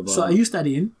culture's all about. So, are you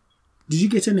studying? Did you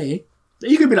get an A?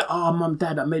 You could be like, oh, mum,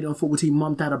 dad, I made it on football team.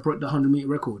 Mum, dad, I broke the 100-meter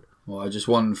record. Well, I just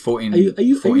won 14, Are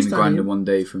you 14 grand studying? in one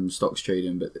day from stocks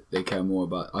trading, but they care more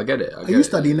about. I get it. Are you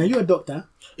studying? Are you a doctor?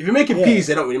 If you're making peas,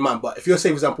 they don't really mind. But if you're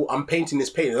saying, for example, I'm painting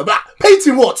this painting, they're like,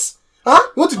 painting what? Huh?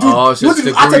 What to do? Oh, so what it's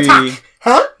to do? Art degree. attack?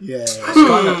 Huh? Yeah. It's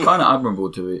kind of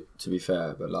admirable to be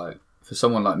fair, but like for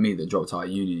someone like me that dropped out of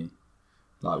uni,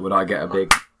 like would I get a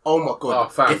big? Oh my god! Oh,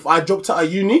 fam. If I dropped out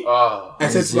of uni Oh.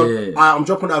 and said, Is it? I'm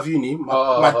dropping out of uni,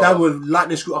 my dad would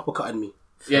lightning screw uppercutting me.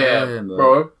 Yeah, Fair,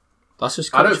 bro. That's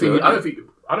just I don't culture,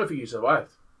 think you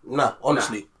survived. Nah,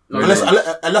 honestly. No,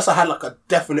 unless I had like a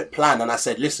definite plan and I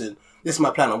said, listen, this is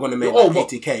my plan. I'm going to make Oh, like but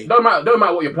 80k. don't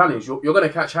matter what your plan is. You're gonna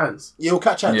catch hands. You'll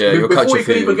catch hands. Yeah, you'll catch Before a you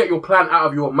can few. even get your plan out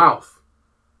of your mouth,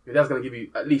 your dad's gonna give you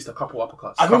at least a couple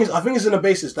uppercuts. I think it's on the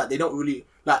basis that they don't really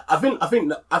like. I think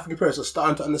the African parents are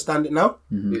starting to understand it now,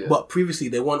 Yeah. but previously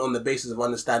they weren't on the basis of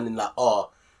understanding that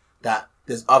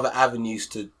there's other avenues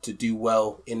to do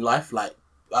well in life. Like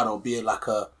I don't know, be it like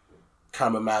a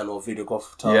cameraman or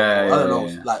videographer. Yeah, or, I don't yeah, know,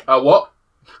 yeah. like What?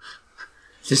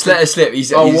 Just let it slip.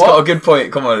 He's what? got a good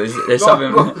point. Come on, there's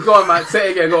something. Go on, man. Say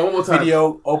it again. Go on, one more time.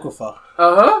 videographer.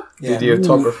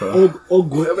 Videographer.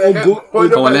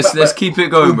 Come on, let's keep it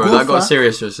going, bro. That got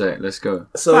serious for a sec. Let's go.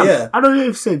 So yeah, I don't know if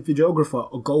you said videographer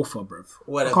or golfer, bruv.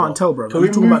 Whatever. I can't tell, bruv. Can Are we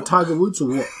you talking move- about Tiger Woods or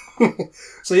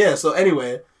what? So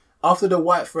anyway, after the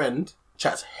white friend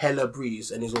chats hella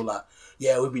breeze and he's all like,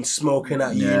 yeah, we've been smoking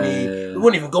at uni. yeah. We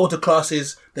wouldn't even go to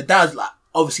classes. The dad's like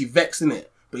obviously vexed in it.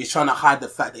 But he's trying to hide the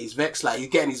fact that he's vexed. Like, he's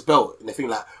getting his belt. And they think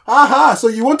like, aha, so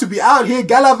you want to be out here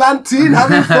gallivanting,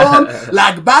 having fun?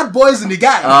 Like bad boys in the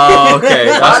gang. Oh, okay.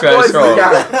 That's where it's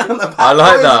from. The bad I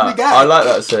like boys in the that. gang. I like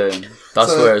that saying. That's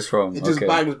So, where it's from. It just Okay.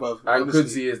 bangs, bro. And honestly.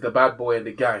 Kudzi is the bad boy in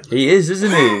the gang. He is, isn't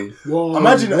he? Whoa,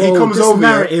 Imagine he whoa, comes this over here.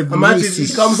 narrative Imagine makes he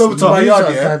you comes over to stop. my Who's yard,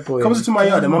 that yeah? bad boy? Comes into my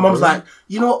yard, and my mum's like,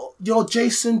 you're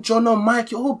Jason, John, or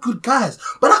Mike, you're all good guys.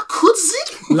 But I could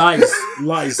see. Lies.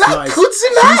 That could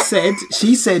see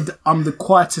She said, I'm the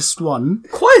quietest one.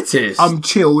 Quietest. I'm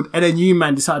chilled, and then you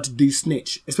man decided to do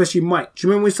snitch, especially Mike. Do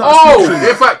you remember when we started Oh,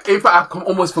 snitching? in fact, I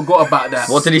almost forgot about that.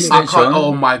 What did he I snitch can't- on?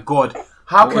 Oh my god!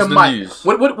 How What was can the Mike? news?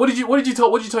 What did you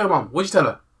tell your mum? What did you tell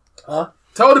her? Huh?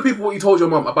 Tell the people what you told your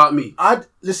mum about me.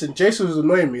 Listen, Jason was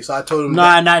annoying me, so I told him.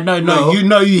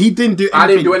 No. He didn't do anything. I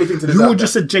didn't do anything to You deserve were that.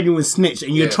 just a genuine snitch,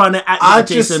 and you're Yeah. trying to act I like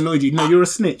Jason just- annoyed you. No, you're a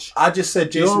snitch. I just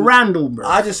said Jason. You're a Randall, bro.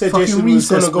 I just said Fucking Jason was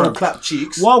recess, gonna go bro. clap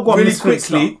cheeks Wild One really Miss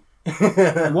Finster.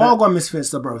 quickly. Wild One Miss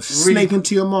Finster, bro. Snake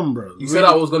into your mum, bro. You said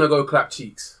I was gonna go clap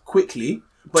cheeks. Quickly.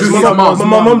 But To my his mum mum.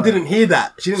 my mum didn't hear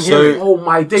that. She didn't hear it. Oh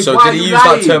my days! So why did are he you use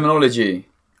lying? that terminology?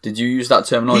 Did you use that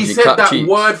terminology? He said Clap that cheeks?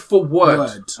 word for word.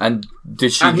 Word. And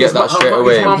did she And get his that mu- straight his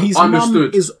away? mum- His Understood.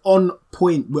 mum is on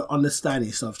point with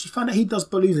understanding stuff. She found out he does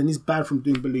balloons and he's bad from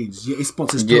doing balloons. Yet his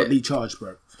sponsors Yeah. directly charged,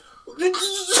 bro.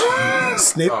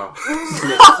 Snip.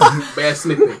 Bare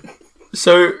snipping.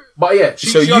 So, But yeah,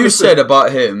 so she you understood. said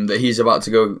about him that he's about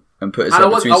to go and put his And head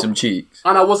I was- between I- some cheeks.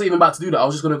 And I wasn't even about to do that. I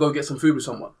was just gonna go get some food with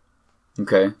someone.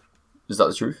 Okay, is that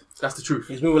the truth? That's the truth.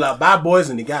 He's moving like bad boys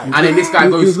in the gang. And then this guy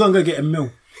He was goes. gonna go get a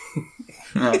meal.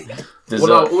 Dessert.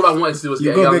 All I wanted to do was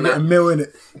You're get a gonna young go get a Nan. meal in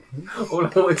it. All I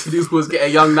wanted to do was get a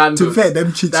young Nando's. To be fair,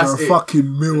 them cheeks That's are a it.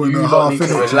 fucking meal and You a lot half. need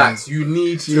to innit? relax. You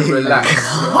need to relax.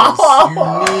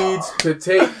 You need to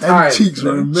take Them time. cheeks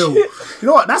are a meal. You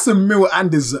know what? That's a meal and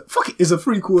dessert. Fuck it, it's a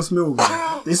 3-course meal,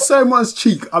 man. There's so much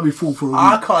cheek, I'll be full for a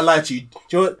I week. can't lie to you. Do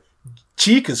you know what?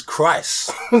 Cheek is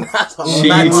Christ. That's a Cheek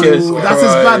mad is one. That's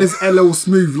as bad as LL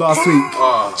Smooth last week.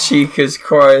 Ah, Cheekers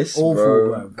Christ, Awful, bro.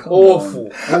 bro. Come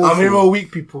awful. I'm here all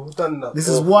week, people. I've done that. This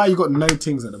is why you got no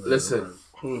things at the moment. Listen,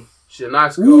 she's a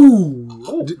nice girl.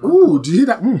 Ooh, do you hear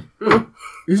that?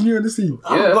 Who's new in the scene? I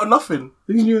haven't Yeah. got nothing.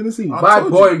 Who's new in the scene? Bad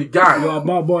told boy you. in the gang. You're a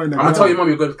bad boy in the I'm gonna gang. tell your mum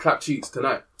you're going to clap cheeks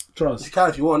tonight. You Trust. can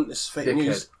if you want. It's fake Dickhead.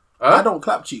 news. Huh? I don't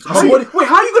clap cheeks. Wait, how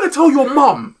are you going to tell your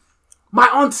mum, my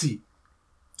auntie,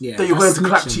 Yeah, that you're going that's to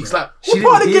clap snitching, cheeks? bro. Like, what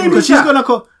part of the game Because is she's that? gonna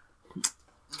call.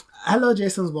 Hello,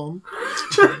 Jason's mom.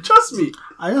 Trust me.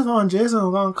 I just want Jason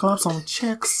to go and clap some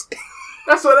checks.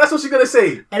 That's what she's going to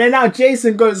say. And then now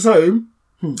Jason goes home.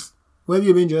 Where have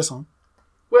you been, Jason?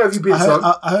 Where have you been, I son?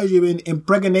 heard you've been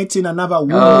impregnating another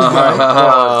woman.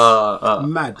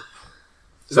 Mad.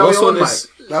 Is that what also you're on, this-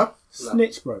 Mike? No?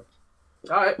 Snitch, bro.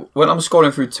 Alright. When I'm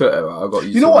scrolling through Twitter, I got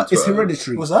You know on what? It's Twitter.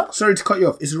 hereditary. What's that? Sorry to cut you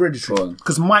off. It's Go hereditary. on.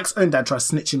 Because Mike's own dad tried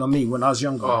snitching on me when I was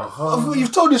younger.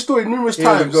 You've told this story numerous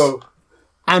Here we times. go.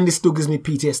 And it still gives me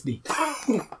PTSD.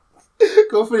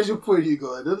 Go finish your point, you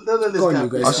go. Don't let this Go on, guy you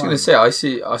guys. finish. I was gonna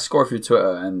say I scroll through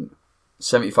Twitter and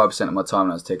 75% of my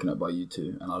timeline is taken up by you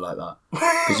two, and I like that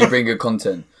because you bring good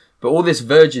content. But all this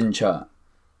virgin chat,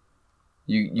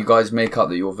 you guys make up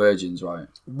that you're virgins, right?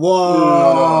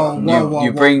 Whoa.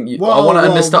 You bring. I want to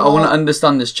understand. I want to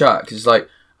understand this chat because it's like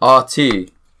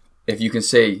RT. If you can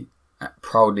say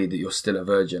proudly that you're still a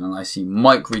virgin, and I see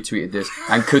Mike retweeted this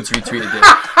and Kuds retweeted this,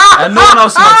 and no one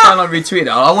else in my timeline retweeted it.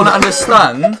 I want to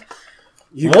understand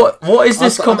what is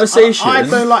this conversation? I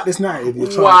don't like this narrative. You're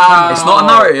trying Wow. It's not a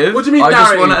narrative. What do you mean I just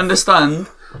narrative? want to understand.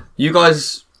 You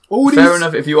guys, All fair these-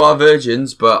 enough if you are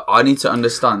virgins, but I need to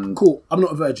understand. Cool. I'm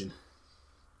not a virgin.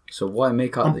 So why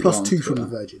make up I'm that plus you're on 2 from a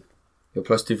Twitter? virgin. You're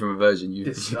 +2 from a virgin.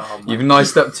 This- oh my- You've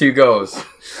niced up 2 girls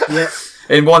Yeah.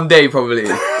 in one day, probably.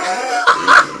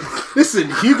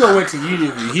 Listen, Hugo went to uni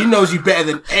with you. He knows you better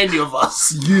than any of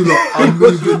us. You lot are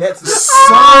moving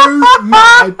so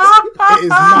mad. It is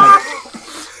mad.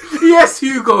 Yes,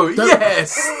 Hugo.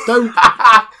 Yes. Don't.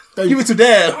 Give it to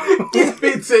them. Give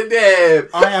it to them.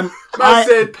 I am. Man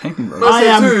said.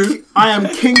 I am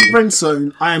King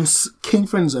Friendzone. I am King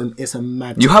Friendzone. It's a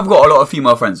mad. You have got a lot of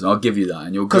female friends, and I'll give you that,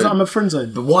 and you're good. Because I'm a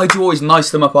friendzone. But why do you always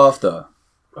nice them up after?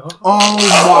 Oh my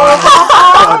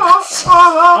god.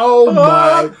 Oh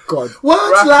my god.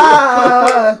 What's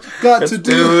life got to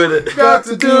do with it? Got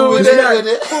to do with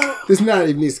it. This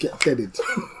narrative needs to get deaded.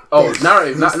 Oh,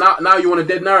 narrative. Now you want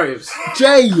to dead narratives.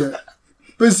 Jay.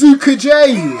 Bazooka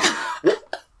Jay.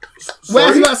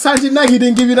 Where's that Sanjay Nagy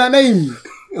didn't give you that name?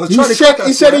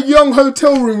 He shared a young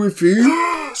hotel room with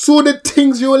you. Saw the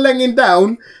things you were laying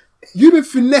down. You've been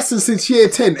finessing since year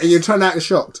 10 and you're trying to act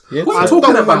shocked. Yeah, What are you I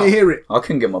talking don't about? want to hear it. I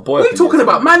couldn't get my boy. What are you talking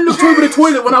about? Man looked over the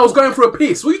toilet when I was going for a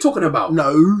piss. What are you talking about?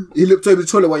 No, he looked over the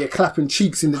toilet while you're clapping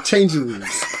cheeks in the changing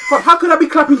rooms. But how could I be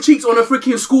clapping cheeks on a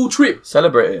freaking school trip?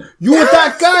 Celebrating. You're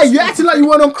that guy. You're acting like you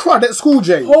went on crud at school,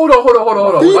 Jay. Hold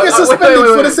on. You get suspended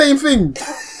Wait. for the same thing.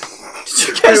 Did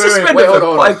you get suspended wait, for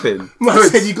hold on. piping? Man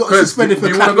said you got suspended for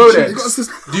do you want to clapping go there? cheeks.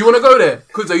 Do you want to go there?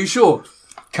 Cause are you sure?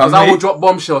 Because I will drop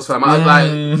bombshells, fam. I was like,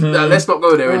 let's not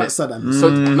go there, Alright, innit? Saddam. So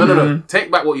no.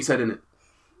 Take back what you said, innit?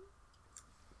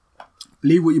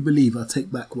 Believe what you believe. I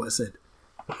take back what I said.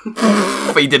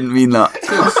 But he didn't mean that.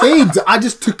 I did. I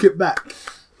just took it back.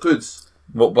 Kuds.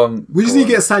 What bum? We just need to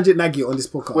get Sanjit Nagy on this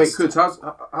podcast. Wait, Kuds, how's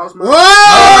my...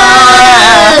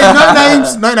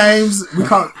 Hey! No names. We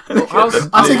can't.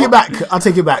 I'll take it back. I'll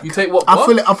take it back. You take what?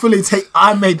 I fully take.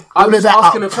 I made I'm all of just that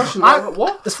asking up. a question.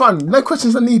 What? It's fine. No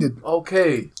questions are needed.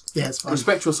 Okay. Yeah, it's fine.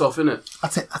 Respect yourself, innit? I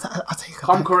take it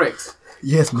Come back. correct.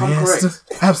 Yes, master. correct.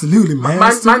 Absolutely,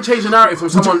 master. Man changed the narrative from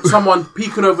someone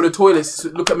peeking over the toilets to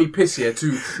look at me piss here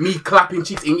to me clapping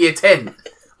cheeks in year 10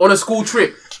 on a school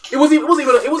trip. It wasn't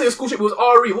a school trip. It was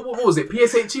RE. What was it?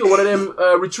 PSHE or one of them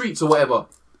retreats or whatever.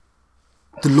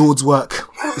 The Lord's work.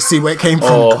 You see where it came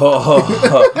from.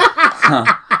 Come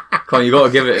on, you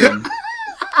gotta give it in.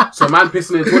 So man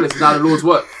pissing in the toilets is now the Lord's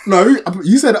work. No,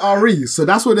 you said RE, so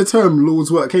that's where the term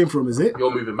Lord's work came from, is it?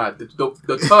 You're moving mad.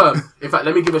 The term, in fact,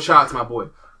 let me give a shout out to my boy.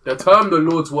 The term the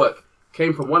Lord's work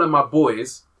came from one of my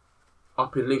boys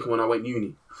up in Lincoln when I went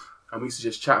uni. And we used to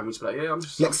just chat and we used to be like, yeah, I'm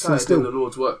Lexington just doing the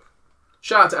Lord's work.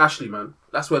 Shout out to Ashley, man.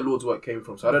 That's where Lord's work came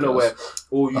from. So I don't know where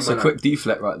all you That's man a quick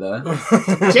deflect right there.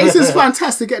 Jason's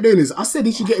fantastic at doing this. I said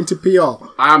he should get into PR.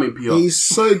 I am in PR. He's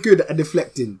so good at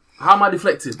deflecting. How am I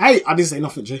deflecting? Hey, I didn't say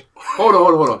nothing, Jay. Hold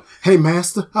on. Hey,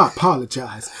 master, I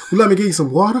apologize. Will you let me get you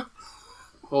some water?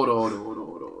 Hold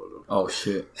on. Oh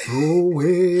shit. Go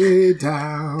way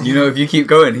down. You know, if you keep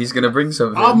going, he's gonna bring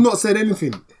something. I've not said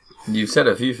anything. You've said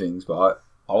a few things, but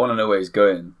I want to know where he's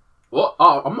going. What?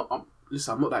 Oh,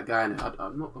 listen, I'm not that guy, innit?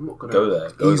 I'm not gonna Go there.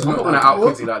 I'm not gonna out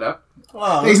Quincy like that.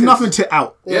 There's nothing to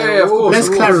out. Yeah, of course. Let's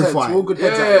clarify. All good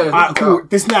heads Yeah. up. Alright, cool.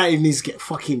 This narrative needs to get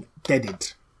fucking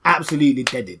deaded. Absolutely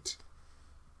deaded.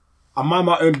 I mind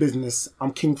my own business.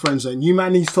 I'm King Friendzone. You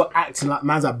man need to start acting like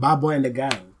man's a bad boy in the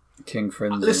gang. King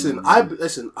friends.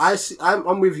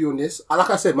 I'm with you on this. Like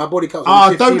I said, my body count's Ah,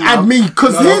 only 15 don't add now. me,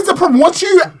 because here's the problem. Once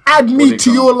you add me Body to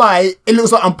count. your lie, it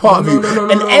looks like I'm part of you.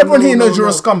 And everyone here knows you're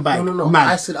a scumbag. No. Man.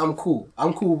 I said I'm cool.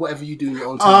 I'm cool with whatever you do in your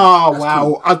own time. Oh, That's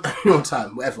wow. cool. Your own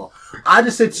time, whatever. I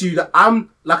just said to you that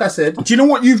like I said, Do you know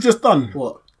what you've just done?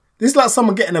 what? This is like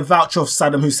someone getting a voucher of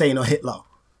Saddam Hussein or Hitler.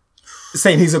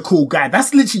 Saying he's a cool guy.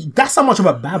 That's how much of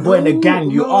a bad boy in the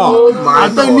gang you are. I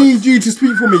don't need you to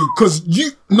speak for me, because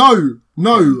no.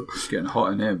 It's getting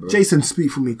hot in here, bro. Jason,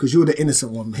 speak for me, because you're the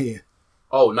innocent one here.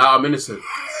 Oh, now I'm innocent.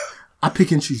 I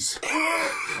pick and choose.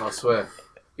 I swear.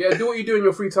 Yeah, do what you do in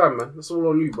your free time, man. That's all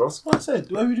on you, bro. What I said,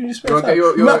 whatever you do in your spare You're time. okay,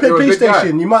 you're- you might play you're a good guy.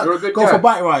 PlayStation. You might You're a good go guy. for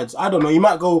bike rides. I don't know. You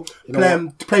might go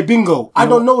know play bingo. I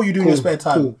don't know what you do in your spare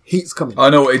time. Cool. Heat's coming. I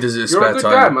know what he does in his You're a spare good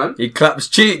time. guy, man. He claps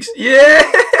cheeks.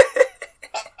 Yeah.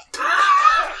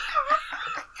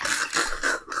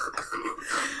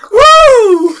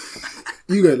 Woo!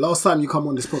 You go. Last time you come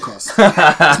on this podcast.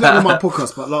 It's not on my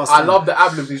podcast, but last I time. love the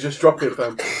albums he's just dropping,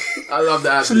 fam. I love the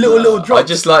albums. It's a little drop. I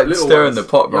just like Little stirring ones. the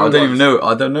pot, bro. I Young don't even ones. know.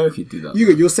 I don't know if you do that. You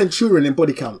go. You're Centurion in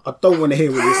body count. I don't want to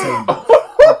hear what you're saying. Bro.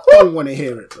 I don't want to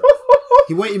hear it, bro.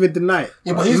 He won't even deny it.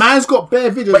 Yeah, but he's- Man's got bare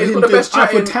videos But of he's him got the doing best chat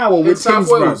Eiffel in Tower in with South Tins,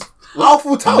 bro. Wales.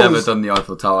 Awful I've towers. never done the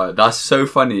Eiffel Tower. That's so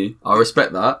funny. I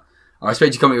respect that. I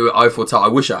respect you coming with Eiffel Tower. I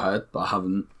wish I had, but I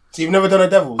haven't. So you've never done a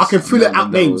Devils? I can fill No, it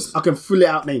out no, names. no. I can fill it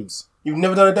out names. You've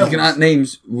never done a You Devils? can add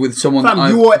names with someone. Fam,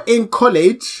 you are in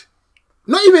college.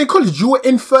 Not even in college. You were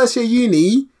in first year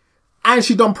uni, and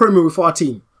she done promo with our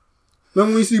team. When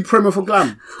we used to do promo for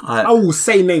Glam, I will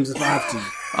say names if I have to.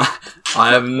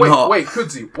 I am not. Wait,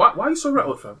 Kudzi, why are you so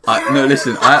rattled, fam? No,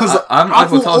 listen. I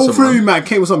thought all three man. man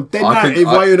came with some dead narrative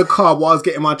while you're in the car while I was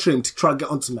getting my trim to try and get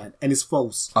onto man, and it's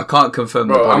false. I can't confirm.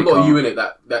 Bro, I'm not count. you in it.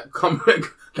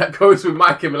 That goes with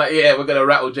Mike and be like, yeah, we're gonna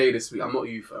rattle Jay this week. I'm not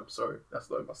you, fam. Sorry, that's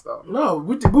not my style. No,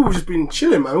 we were just been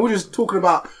chilling, man. We were just talking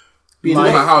about being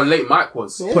Talking late. about how late Mike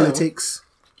was. Yeah. Politics.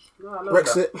 No, I love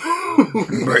Brexit,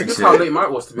 that. Just how late Mike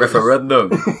was to be honest.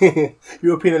 Referendum.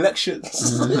 European elections.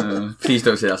 Please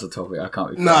don't say that's a topic. I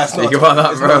can't be. No, it's not. Speak about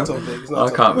that, bro. It's not a topic. It's not a I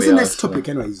topic. can't What's be. the next arsed, topic,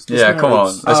 man. anyways? Yeah, come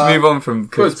on. Let's move on from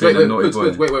Kuds being a naughty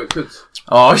boy. Wait, Kuds.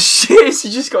 Oh shit!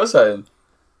 You just got something.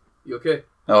 You okay?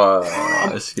 Oh,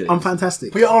 that's good. I'm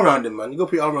fantastic. Put your arm around him, man. You got to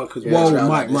put your arm around because Whoa,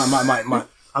 Mike.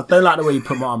 I don't like the way you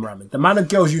put my arm around me. The man and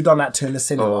girls you done that to in the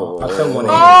cinema, I don't want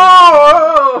to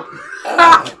hear it.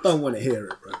 I don't want to hear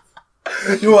it, bro.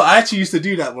 You know what? I actually used to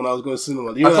do that when I was going to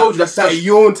cinema. You know, I told you that's that such-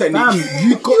 yawn technique. Fam,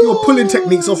 you got your pulling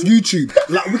techniques off YouTube.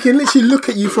 Like, we can literally look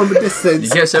at you from a distance. He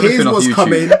gets everything Here's off what's YouTube.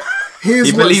 coming. Here's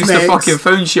He what's believes next. the fucking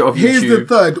phone shit off Here's YouTube.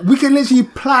 the third. We can literally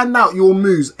plan out your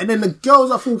moves, and then the girls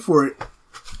that fall for it.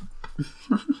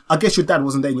 I guess your dad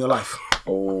wasn't there in your life.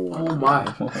 Oh my.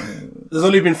 There's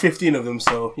only been 15 of them,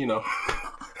 so, you know.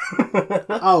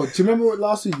 Oh, do you remember what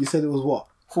last week you said it was what?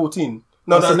 14.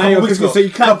 No, So no, now a you're couple weeks ago. 15, so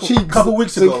you clap cheeks. Couple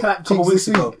weeks So you ago. clap Couple cheeks weeks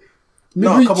this ago. week. No,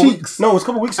 Midweek couple cheeks. weeks. No, it was a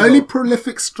couple weeks ago. Only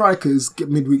prolific strikers get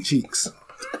midweek cheeks.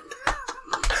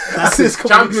 That's it.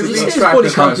 Champions League His strikers. body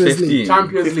counts Champions 15.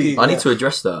 Champions League. I need to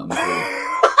address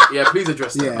that. Yeah, please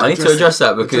address that. Yeah. I need to address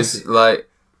that because, like,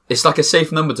 it's like a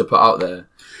safe number to put out there.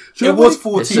 It was It's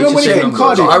 14. such You know a when you safe get in number.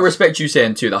 Cardiff? Like, I respect you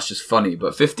saying 2, that's just funny.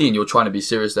 But 15, you're trying to be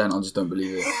serious then, I just don't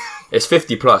believe it. It's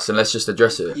 50 plus, and let's just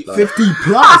address it. Like, 50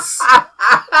 plus.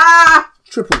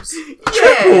 Triples.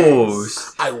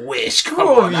 Triples. I wish. Come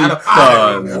What on. have you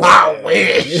done? I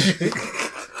wish.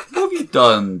 What have you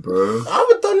done, bro? I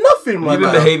haven't done nothing, man. You've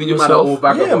been behaving You man are all yourself.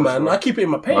 vagabonds, Yeah, man. bro. I keep it in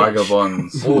my page.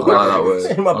 Vagabonds. I Oh, like that word.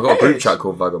 in I've my got a group page. chat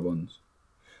called Vagabonds.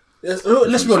 Let's be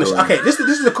honest. Story. Okay, this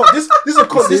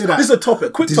is a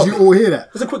topic. Quick Did topic. you all hear that?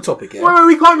 It's a quick topic, yeah. Wait,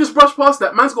 we can't just brush past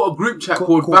that. Man's got a group chat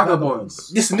called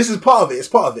Vagabonds. Listen, this is part of it. It's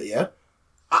part of it, yeah.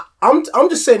 I'm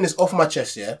just saying this off my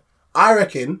chest, yeah. I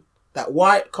reckon that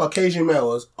white Caucasian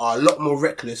males are a lot more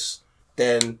reckless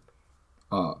than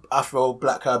Afro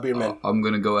Black Caribbean men. I'm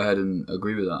going to go ahead and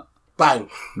agree with that. Bang.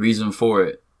 Reason for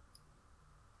it.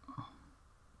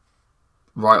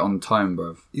 Right on time,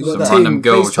 bruv. You got Some that random team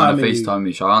girl trying to FaceTiming you. FaceTime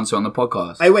me. Shall I answer on the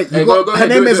podcast? Hey, wait. Hey, You go got, ahead,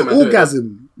 her name do it, is man, do it.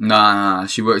 Orgasm. Nah.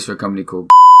 She works for a company called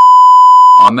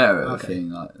I met her at a thing.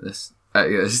 Like, let's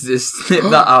snip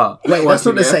that out. Wait, that's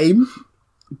not the yeah? same.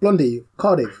 Blondie,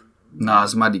 Cardiff. Nah,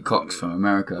 it's Maddie Cox from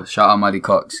America. Shout out Maddie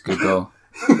Cox. Good girl.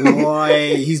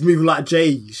 Boy, he's moving like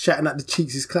Jay, shouting at the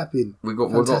cheeks, he's clapping. We got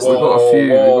a Fantastic. few.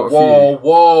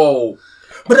 Whoa.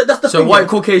 But that's the So thing. white yeah.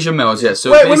 Caucasian males, yeah.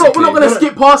 So Wait, we're not basically- going to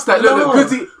skip past that. No. Look,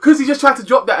 because he just tried to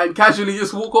drop that and casually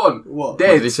just walk on. What? Dead.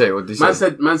 What did he say? What did he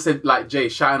say? Man said like Jay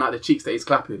shouting out the cheeks that he's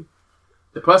clapping.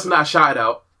 The person that I shouted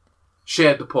out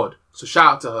shared the pod, so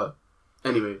shout out to her.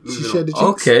 Anyway, She moving shared on. the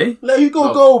cheeks. Okay. Let you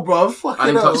No. go, bruv. I Fucking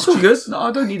didn't hell. touch It's all good. No,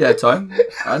 I don't need airtime.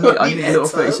 I need a little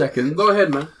 30 seconds. Go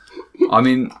ahead, man. I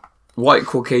mean, white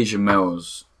Caucasian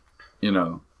males, you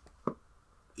know,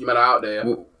 You man are out there.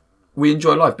 Yeah? we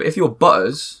enjoy life. But if you're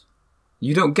butters,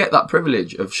 you don't get that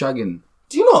privilege of shagging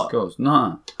Do you not? girls.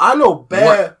 Nah. I know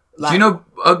bare. Do you know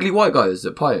ugly white guys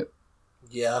that pipe?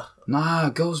 Yeah. Nah,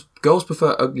 girls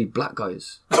prefer ugly black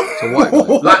guys to white guys.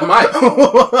 Like Mike.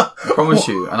 I promise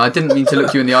you. And I didn't mean to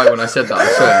look you in the eye when I said that, I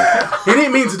swear. He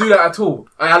didn't mean to do that at all.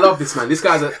 I love this man. This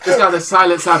guy's a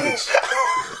silent savage.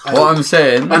 What I'm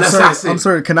saying... An assassin. I'm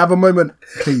sorry, can I have a moment,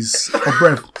 please, of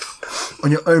breath?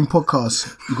 On your own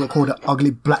podcast, you got called an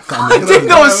ugly black guy. I did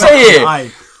not say it!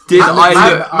 Aye. Did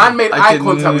I look... Man made I eye did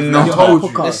contact with me not. and told you.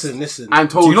 Podcast. Listen. And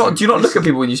told Do you not look at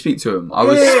people when you speak to him? I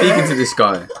was speaking to this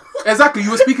guy. Exactly,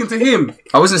 you were speaking to him.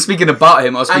 I wasn't speaking about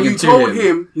him, I was And speaking you to told him.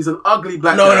 him he's an ugly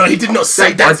black guy. No, he did not say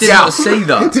I that. did not say He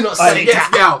that. did not say Yes,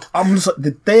 that. gal. I'm just,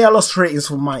 the day I lost ratings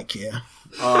for Mike, yeah.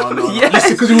 Oh, no. Yes.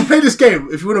 Listen, because we will play this game.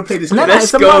 If you want to play this game. Let's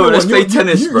it's a go, minor let's one. play You-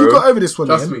 tennis, you, bro. You got over this one,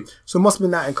 Trust yeah? me. So it must have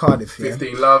been that in Cardiff, yeah?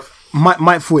 15 love.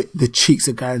 Mike thought the cheeks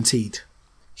are guaranteed.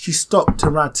 She stopped to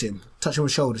rat him, touch him on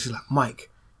the shoulder. She's like, Mike,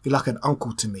 you're like an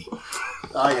uncle to me.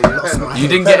 You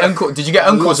didn't get uncle... Did you get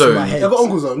uncle lost my zone? head. I got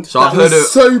Uncle Zoned. So I've That heard was of...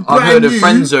 so brand I've heard new. of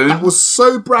friend zone, That was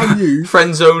so brand new.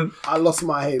 friend zone, I lost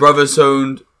my head. brother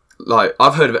zoned. Like,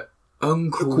 I've heard of it.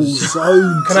 Uncle Uncle zone.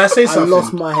 zone. Can I say something? I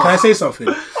lost my head. Can I say something?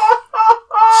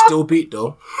 Still beat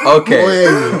though. Okay.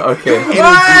 Wait. Okay.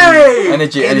 Hey!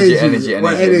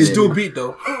 Energy. Still beat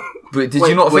though. But did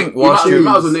you not think you whilst might, you... you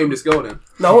might as well name this girl then.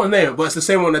 No, I won't name it, but it's the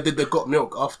same one that did the Got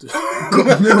Milk after.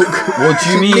 Got milk. What do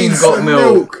you mean Needs got some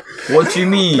milk? What do you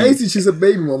mean? Basically, she's a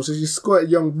baby mom, so she squirted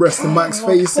young breast in Mike's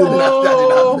face. And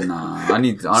Nah, I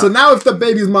need... so now if the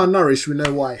baby's malnourished, we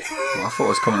know why. I thought I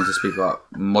was coming on to speak about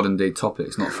modern day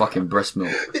topics, not fucking breast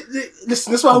milk.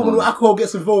 Listen, that's why when alcohol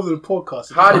gets involved in the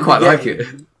podcast. How I did quite we like get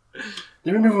it.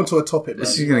 Let me move on to a topic, man.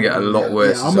 This is going to get a lot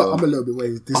worse. Yeah, as well. I'm a little bit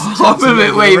waved. This I'm a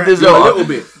bit waved as A well. little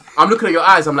bit. I'm looking at your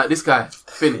eyes. I'm like, this guy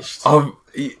finished.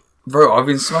 Bro, I've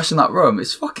been smashing that rum.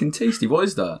 It's fucking tasty. What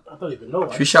is that? I don't even know.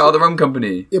 Should we shout out the rum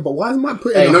company? Yeah, but why is Mike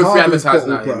putting Hey, in no a free Harvey's advertising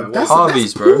bottle, out here, bro? man. That's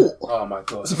Harvey's, that's bro. port. Oh my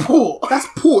god. Port. That's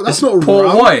port. That's not Port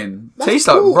rum. wine. That's Tastes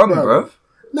like port, rum, bro. bro.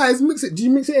 Nah, it's mix it. Do you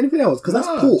mix it anything else? Because that's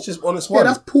port. It's just honest Yeah, wine.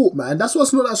 that's port, man. That's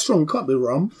what's not that strong. Can't be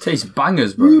rum. Tastes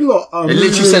bangers, bro. You lot are It literally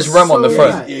moving says rum on the so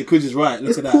front. right. Yeah, Kuj is right. Look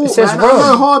It's at that. port, It says man. rum. I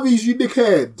know Harvey's, you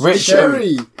dickhead. Rich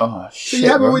Sherry. Oh, So shit, you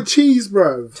have it bro. with cheese,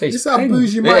 bro. Tastes This is how banging.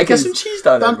 bougie Yeah, Mike get is. some cheese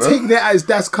down there, I'm bro. taking it as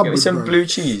dad's Give me cupboard, some bro. blue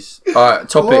cheese. Alright,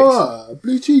 topics. Oh,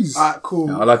 blue cheese. Alright,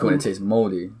 cool. I like it when it tastes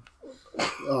mouldy.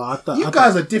 Oh, I thought, You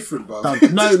guys are different, bro.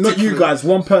 No, not you guys.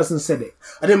 One person said it.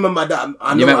 I didn't remember that.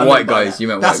 I You know- meant I know white about guys, that. you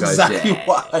meant That's white guys, exactly yeah.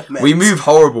 what I meant. We move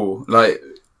horrible. Like,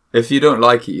 if you don't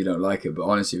like it, you don't like it. But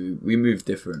honestly, we move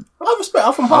different. I respect.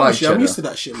 I'm from I like Hertfordshire. I'm cheddar. used to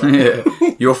that shit, man.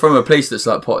 Yeah. You're from a place that's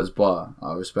like Potter's Bar.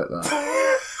 I respect that.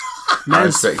 Man's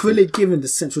respect fully given the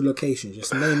central location,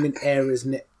 just naming areas,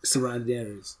 surrounding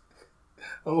areas.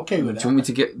 I'm okay with Do that. you want me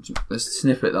to get... Let's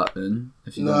snippet that then.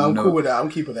 If you No, don't I'm know. cool with that. I'm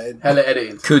keeping that in. Hella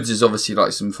editing. Kuds is obviously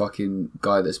like some fucking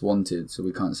guy that's wanted, so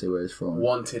we can't say where he's from.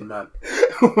 Wanted, man.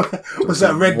 What's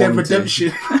that? Red Dead Wanted.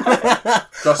 Redemption.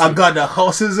 Trust I me. got the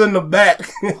horses in the back.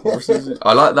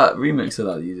 I like that remix of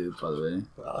that you did, by the way.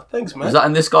 Oh, thanks, man. Is that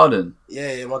in this garden?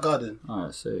 Yeah, my garden.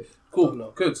 Alright, safe. Cool.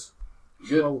 No. Good.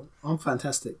 Good. Well, I'm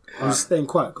fantastic. I'm just staying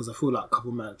quiet because I feel like a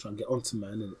couple man trying to get onto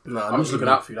man. Innit? Nah, I'm just looking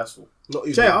out for you, that's all. Not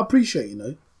even. Jay, I appreciate you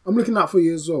know. I'm looking out for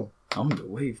you as well. I'm on the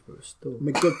wave, bro, still.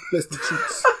 May God bless the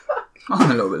cheeks. I'm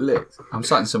a little bit licked. I'm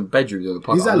starting some bedrooms on the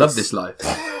podcast. Who's I love Alice? this life.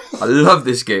 I love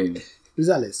this game. Who's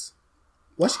Alice?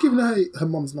 Why's she giving her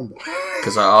mum's number?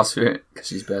 Because I asked for it, because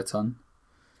she's bare ton.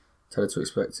 Tell her to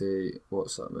expect a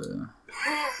WhatsApp.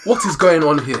 What is going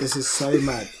on here? This is so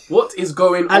mad. What is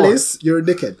going on? Alice, you're a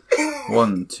dickhead.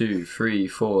 1, 2, 3,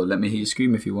 4. Let me hear you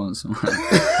scream if you want some.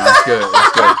 Let's go.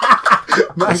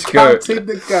 Man's go. counting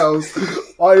the girls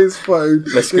on his phone.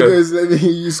 Let's He go. goes, let me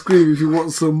hear you scream if you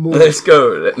want some more. Let's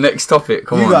go. Next topic.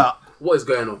 Come You on. got. What is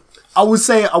going on? I would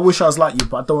say I wish I was like you,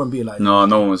 but I don't want to be like you. No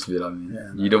one wants to be like me.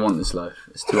 You don't want this life.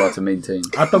 It's too hard to maintain.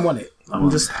 I don't want it. I'm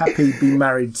just happy being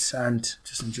married and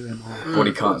just enjoying my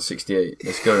Body count 68.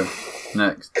 Let's go.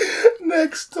 Next.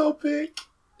 Next topic.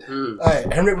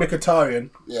 Alright, Henrik Mkhitaryan.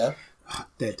 Yeah.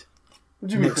 dead. What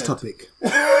do you mean? Next topic.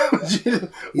 He's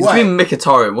Why? been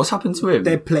Mkhitaryan. What's happened to him?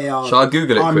 Dead player. Shall I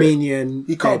Google it quick? Armenian.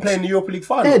 He can't dead. play in the Europa League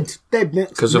final Dead.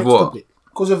 Next. 'Cause of next what? topic.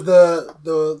 because of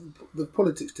the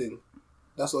politics thing.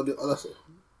 That's all.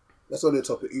 That's only a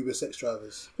topic. Uber sex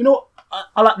drivers. You know what?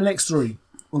 I like the next story.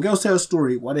 When girls tell a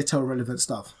story, why they tell relevant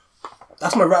stuff?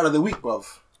 That's my rattle of the week, bruv.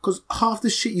 Because half the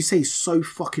shit you say is so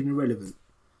fucking irrelevant.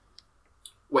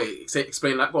 Wait,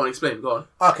 explain that. Go on, explain. Go on.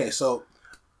 Okay, so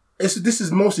this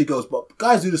is mostly girls, but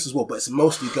guys do this as well. But it's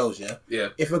mostly girls, yeah. Yeah.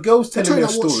 If a girl's Tell telling you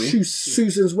me a what story, shoes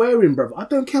Susan's wearing, brother. I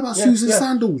don't care about Susan's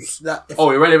sandals. that if Oh,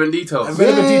 irrelevant details. and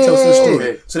relevant details to the story.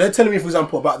 Okay. So they're telling me, for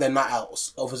example, about their night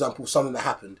out, or for example, something that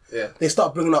happened. Yeah. They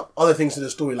start bringing up other things in the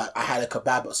story, like I had a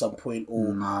kebab at some point,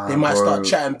 or Nah, they might bro. start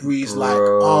chatting breeze like,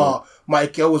 Bro. oh, my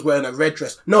girl was wearing a red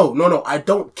dress. No, I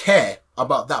don't care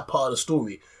about that part of the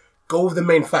story. Go with the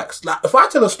main facts. Like, if I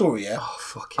tell a story, yeah,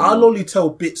 Fucking I'll hell. only tell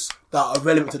bits that are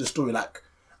relevant to the story. Like,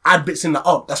 add bits in that,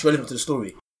 oh, that's relevant to the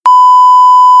story.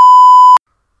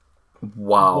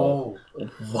 Wow.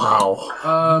 Wow.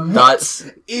 Um, That's...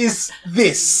 Is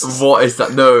this? What is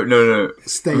that? No.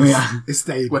 Stays. It's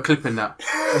stayed. we're clipping that.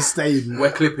 It's stayed.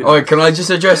 We're clipping. Alright, can I just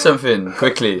address something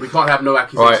quickly? We can't have no Right,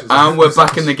 accusations. and we're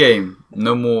back in the game.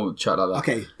 No more chat like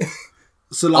that. Okay.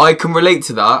 So I like, can relate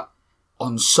to that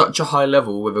on such a high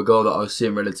level with a girl that I was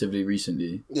seeing relatively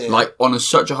recently. Yeah. Like, on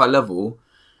such a high level,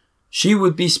 she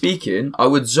would be speaking, I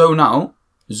would zone out,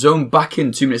 zone back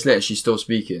in 2 minutes later, she's still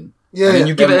speaking. Yeah, and then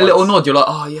you give it a Then little what? nod, you're like,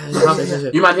 oh yeah.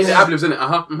 You man hit the ad-libs, innit?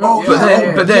 Uh-huh. Mhm. Oh,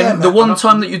 Yeah. But then yeah, the one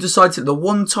time that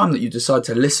you decide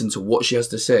to listen to what she has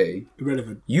to say,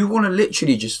 irrelevant. you want to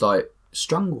literally just like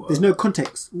strangle her. There's no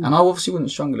context. And I obviously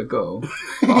wouldn't strangle a girl.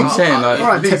 But I'm saying, like,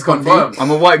 Alright, Please Ted Bundy. confirm.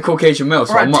 I'm a white Caucasian male,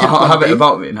 so Alright, I might Ted have it Bundy.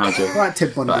 about me now, Joe. Alright,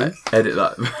 Ted Bundy. Like, edit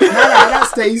that. No, that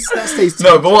stays.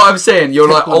 No, but what I'm saying, you're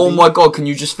Ted like, oh Bundy. my god, can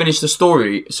you just finish the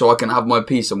story so I can have my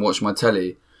peace and watch my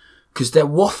telly? Because they're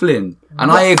waffling.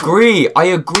 And I agree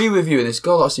with you. And this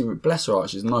girl that I see, bless her heart,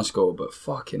 she's a nice girl, but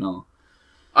fucking hell.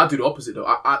 I do the opposite though.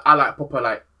 I like proper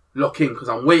like lock in because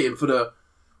I'm waiting for the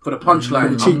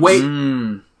punchline. cheeks. I'm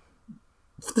waiting.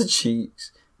 For the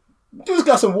cheeks. Just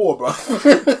got some water, bro.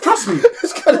 Trust me.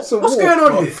 Just got some What's water, going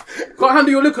on bro. here? Can't handle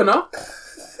your liquor now.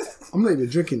 I'm not even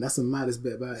drinking. That's the maddest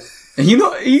bit about it. And you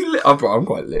know, oh, bro, I'm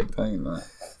quite lit. I ain't like,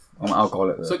 I'm an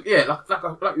alcoholic though. So yeah,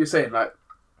 like you're saying, like,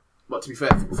 but to be fair,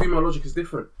 female logic is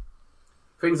different.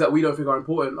 Things that we don't think are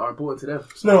important to them.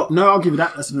 So, No, No, I'll give you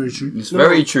that. That's very true. It's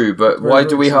very true, but why do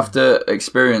very we true. have to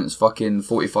experience fucking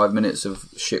 45 minutes of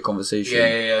shit conversation?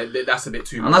 yeah, that's a bit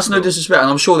too much. And that's no disrespect. And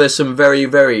I'm sure there's some very,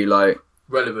 very, like,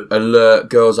 relevant. alert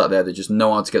girls out there that just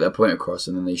know how to get their point across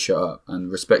and then they shut up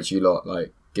and respect you lot.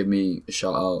 Like, give me a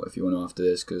shout out if you want to after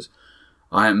this, because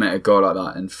I ain't met a girl like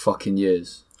that in fucking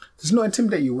years. Does it not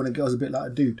intimidate you when a girl's a bit like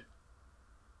a dude?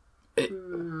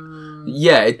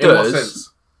 Yeah, it In what does. sense?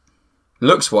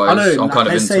 Looks wise, I know. I'm Like, kind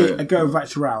of let's say into a it. girl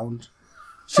wraps around.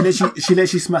 She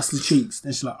lets you smash the cheeks.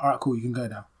 Then she's like, "All right, cool, you can go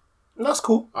now." that's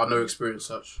cool. I've no experience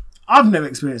such. I've never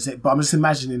experienced it, but I'm just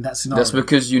imagining that scenario. That's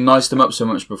because you niced them up so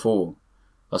much before.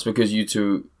 That's because you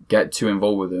two get too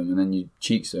involved with them and then you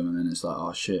cheeks them and then it's like,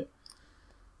 oh shit.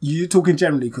 You're talking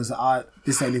generally because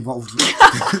this ain't involved.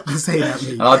 This ain't at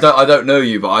me. And I don't know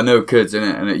you, but I know kids,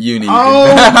 innit? And at uni, you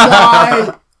Oh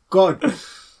my god!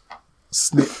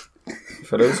 Snip,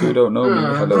 for those who don't know me,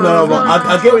 hello. No, but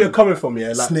I get where you're coming from,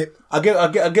 yeah. Like, snip. I get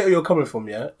where you're coming from,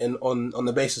 yeah. And on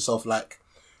the basis of like,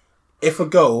 if a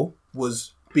girl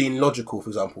was being logical, for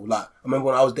example, like I remember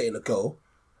when I was dating a girl,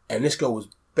 and this girl was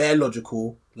bare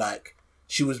logical, like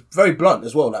she was very blunt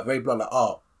as well, like very blunt, like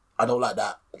I don't like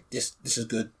that. This is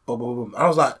good. Blah, blah, blah. And I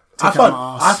was like,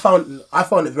 I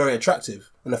found it very attractive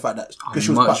in the fact that because she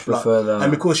was much quite blunt, prefer that.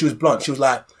 and because she was blunt, she was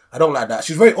like, I don't like that.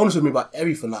 She was very honest with me about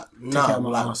everything. Like, nah, out my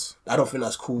like, ass. I don't think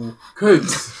that's cool. Good.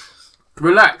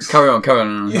 Relax. Carry on.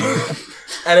 And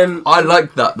then I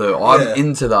like that though. I'm Yeah.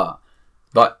 into that.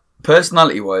 Like,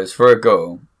 personality wise, for a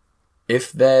girl,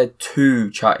 if they're too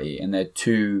chatty and they're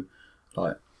too,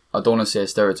 like, I don't want to say a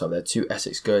stereotype, they're too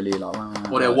Essex girly, like,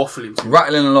 Or they're waffling too.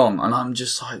 rattling along, and I'm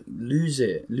just like, lose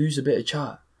a bit of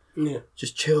chat. yeah.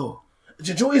 Just chill.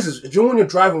 Do you know what it is? Do you know when you're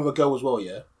driving with a girl as well,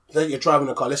 yeah? Like you're driving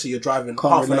a car, let's say you're driving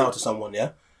half an hour to someone, yeah?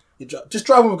 Just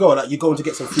driving with a girl, like you're going to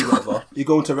get some food, whatever. You're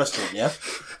going to a restaurant, yeah?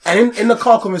 And in the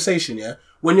car conversation, yeah,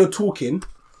 when you're talking,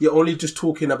 you're only just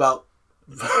talking about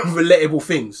relatable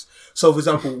things. So, for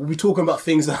example, we'll be talking about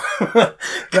things that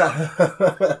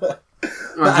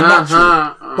are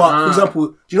natural. But, for example,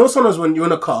 do you know sometimes when you're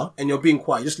in a car and you're being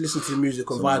quiet, you just listen to the music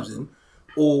and vibes in,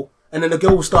 and then the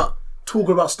girl will start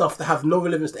talking about stuff that have no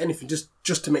relevance to anything,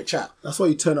 just to make chat. That's why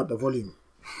you turn up the volume.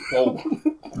 Whoa.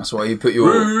 That's why you put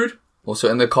your... Rude. Also,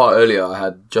 in the car earlier, I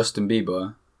had Justin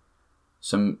Bieber,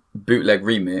 some bootleg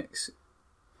remix,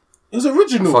 It was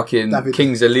original. fucking David.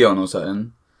 Kings of Leon or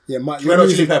something. Yeah, Mike. Red Hot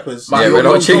Chili Peppers. Yeah, your Red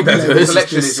Hot Chili bootleg Peppers.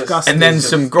 selection is just- Disgusting. And then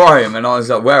some grime, and I was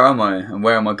like, where am I? And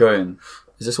where am I going?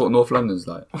 Is this what North London's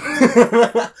like?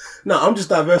 No, I'm just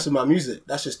diverse in my music.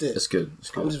 That's just it. It's good. It's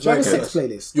I'm good. just Do you have very a sex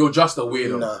diverse. playlist? You're just a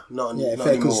weirdo. Nah, not Yeah, not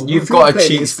fair, anymore. 'cause You've if you're got a playlist,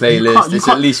 cheats you playlist. can't- you It's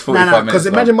can't- at least 45 minutes Because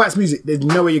long. imagine Mike's music. There's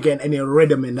no way you're getting any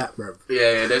rhythm in that, bro.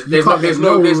 Yeah, there's can't get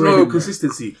no no rhythm.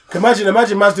 consistency. Imagine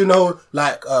man's doing the whole,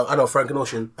 like, I know Frank and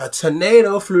Ocean. A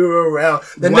tornado flew around.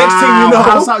 The Wow, next thing you know,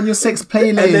 how's that on your sex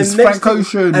playlist? Frank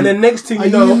Ocean. And then next thing Are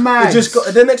you know, mad? it just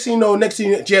got. The next thing you know,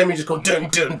 Jeremy just go dun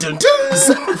dun dun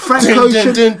dun. Frank Dun,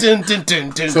 Ocean. dun, dun, dun, dun,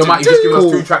 dun, So dun, Mike, you just give us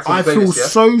Cool. 2 tracks on I the feel playlist, yeah?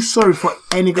 so sorry for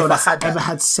any girl If I that's had that. ever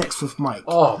had sex with Mike.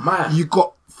 Oh, man. You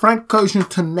got Frank Ocean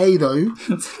Tornado, and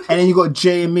then you got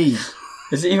JME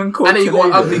Is it even called And then you got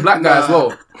an Tornado? ugly black guy as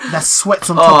well. that sweats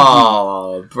on top of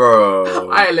Oh, bro.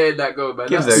 I ain't letting that go, man.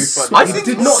 Give That's those- too funny. I He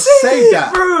did not say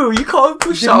that. Bro, you can't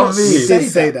push did that not on you. me. He did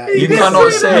say that. You did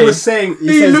cannot say say. He was saying.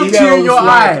 He says looked you in girls your like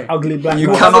eye. Ugly black You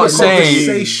guys. cannot having a say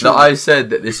conversation. that I said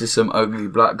that this is some ugly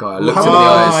black guy. I looked him in the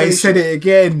Oh, eyes. he said it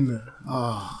again.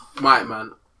 Mike,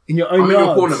 man. In your I'm own in your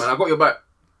yard. corner, man. I got your back.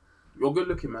 You're good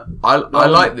looking, man. I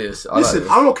like this. I Listen, like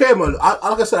this. I'm okay, man.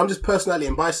 Like I said, I'm just personality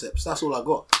and biceps. That's all I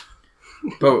got.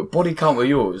 Bro, body count with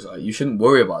yours. Like, you shouldn't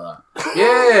worry about that.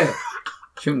 Yeah. You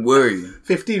shouldn't worry.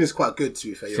 15 is quite good, to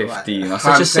be fair. You're 15. right. That's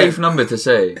such a Times safe 10. number to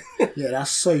say. Yeah,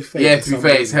 that's so fake. Yeah, to be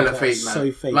fair, it's hella That's fake, man.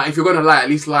 So fake. Like, if you're gonna lie, at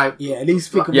least lie. yeah, at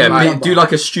least think of Yeah, the but number. do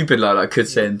like a stupid lie, like I could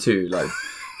say in 2. Like,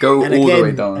 Go And all again, the way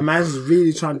a down. man's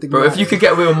really trying to think Bro, about if you it. could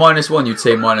get away with -1, you'd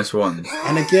say -1.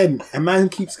 And again, a man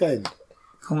keeps going.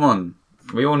 Come on.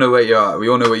 We all know where you are. We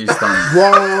all know where you stand.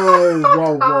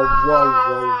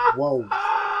 Whoa.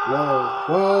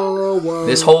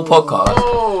 This whole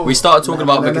podcast, we started talking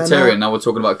about no, vegetarian, no. now we're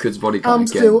talking about Kud's body count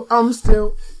again. I'm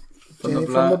still. From the Jay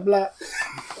from the black.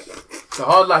 It's a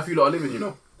hard life you lot are living, you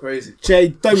know. Crazy. Jay,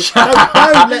 don't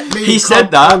let me. He said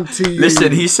come that. onto you.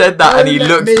 Listen, he said that and he Don't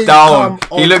let me looked down.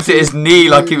 come He looked at his onto knee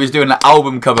like he you. was doing an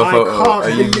album cover I photo. can't Are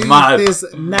you believe mad? this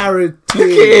narrative. Look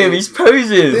at him, he's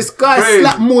posing. This guy Brave.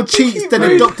 slapped more cheeks than a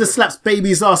Brave. doctor slaps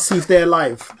baby's ass, see if they're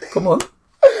alive. Come on.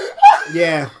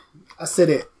 Yeah, I said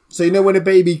it. So you know when a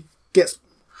baby gets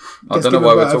I don't know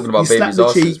why we're talking about you slap babies' the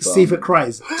asses. cheek, see if it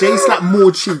cries. Jay slapped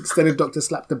more cheeks than a doctor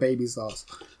slapped the baby's ass.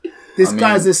 This I mean,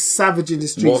 guy's a savage in the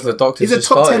streets. What if the doctor He's a just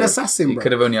top 10 started? assassin, He bro.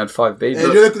 could have only had 5 babies.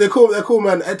 They call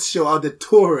man Ed Show out the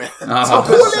Torah.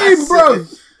 Call him, bro.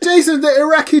 Jason's the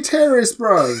Iraqi terrorist,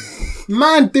 bro.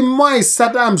 Man demised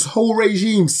Saddam's whole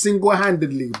regime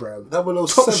single-handedly, bro. That one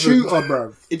was Top 7. shooter,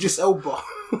 bro. Idris Elba.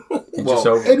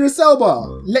 Idris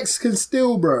Elba. Lex can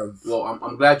steal, bro. Well,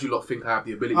 I'm glad you lot think I have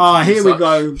the ability. Ah, to do here we such.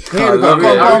 go. Here we go. love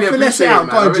Go it. I on, really finesse it appreciate out.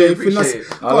 it, Go on, man. I Jay. really Finesse. appreciate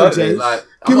it. Go I on, like Jay. it. Like,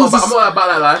 Give I'm us not this- about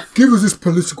that life. Give us this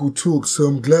political talk, so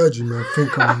I'm glad you man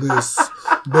think I'm this.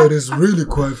 But it's really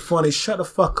quite funny. Shut the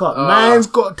fuck up. Man's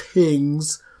got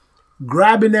things,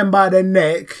 grabbing them by the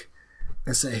neck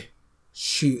and say,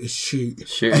 shoot is shoot.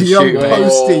 Shoot And is young shoot, mate.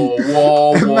 posty.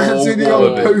 Whoa, Man's in the whoa,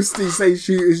 young whoa. posty say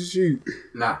shoot is shoot.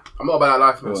 Nah, I'm not about that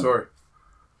life, man. Go on. Sorry.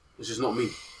 It's just not me.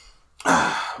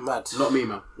 Mad. Not me,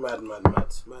 man. Mad.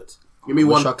 Give me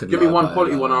Wish I one. could Give me lie one about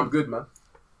quality it, one, man. and I'm good, man.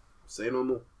 Say no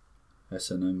more.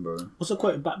 S&M, bro. What's the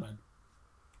quote in Batman?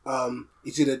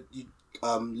 It's either you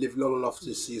live long enough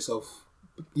to see yourself.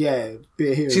 Yeah,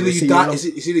 be a hero. It's either See you die. long-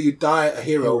 It's either you die a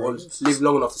hero or Heroes. live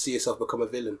long enough to see yourself become a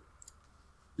villain.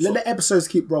 Let the episodes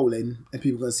keep rolling and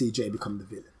people are going to see Jay become the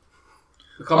villain.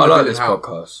 Become I a like villain, this how?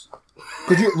 podcast.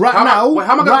 Could you, How am I right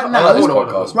gonna- now, I like this hold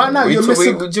on, podcast. right now, We you're talk-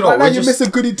 missing. we- do you know Right what, now, we're you're just-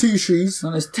 missing goody two shoes.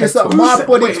 No, it's It's TED like Talks. my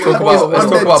body Wait, count wait, is wait, Let's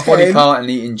under talk about body 10. count and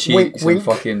eating cheeks Wink, wink. and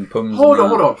fucking pums. Hold and on,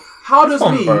 that. hold on. How does Come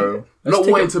on, me bro. Let's not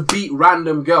take wanting it- to beat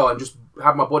random girl and just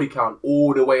have my body count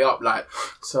all the way up like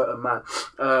certain man?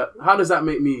 How does that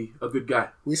make me a good guy?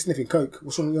 We're sniffing coke.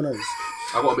 What's wrong with your nose?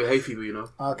 I got a bit hay fever, you know.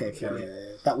 Okay, fair. Yeah.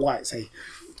 That white's hey.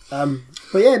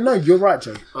 But yeah, no, you're right,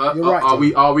 Joe. You're right. Are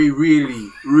Joe. we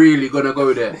really gonna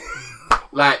go there?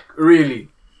 Like really?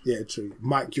 Yeah, true.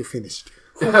 Mike, you're finished.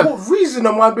 For what reason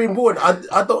am I being bored?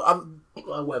 I don't.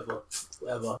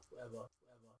 Whatever.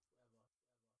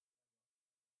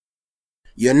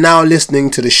 You're now listening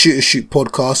to the Shoot Shoot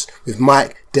podcast with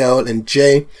Mike, Dale, and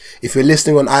Jay. If you're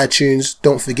listening on iTunes,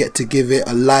 don't forget to give it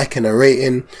a like and a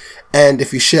rating. And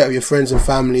if you share it with your friends and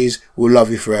families, we'll love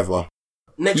you forever.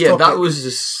 Next Yeah, topic. that was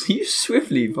just you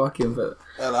swiftly fucking. But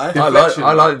Deflection.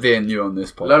 I like being you on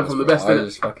this podcast. Learn from the bro. best, I innit?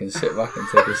 just fucking sit back and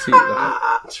take a seat.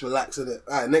 Like, Just relax in it.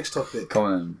 Alright, next topic. come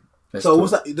on. Let's So talk.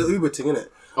 what's that? The Uber thing, innit?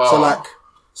 Oh.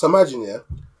 So imagine, yeah.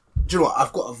 Do you know what?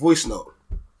 I've got a voice note.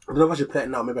 I don't know if I should play it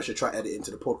now. Maybe I should try to edit it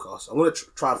into the podcast. I'm gonna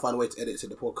try and find a way to edit it to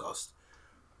the podcast.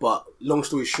 But long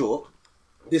story short,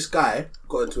 this guy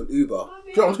got into an Uber. Do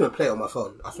you know what? I'm just gonna play it on my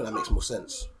phone. I think that makes more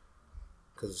sense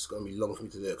because it's gonna be long for me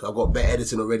to do it. Because I've got better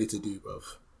editing already to do, bruv.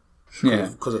 Yeah,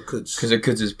 Because of Kuds. because it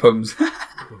cuts his pums.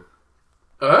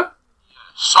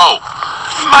 So,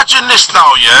 imagine this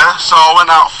now, yeah? So I went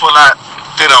out for like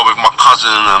dinner with my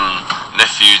cousin and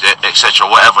nephews, etc.,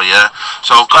 whatever, yeah?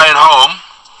 So going home,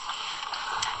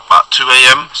 about 2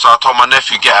 a.m, so I told my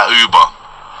nephew get an Uber.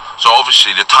 So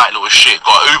obviously the tight little shit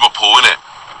got an Uber pool, innit?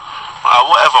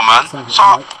 Whatever, man. So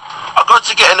I got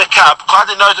to get in the cab, because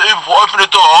I didn't know the Uber pool. Open the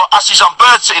door, I see some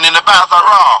bird sitting in the back. I was like,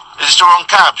 rah, is this the wrong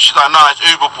cab? She's like, no, it's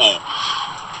Uber pool.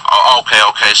 Oh,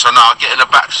 okay. So now I get in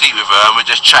the back seat with her and we're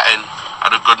just chatting,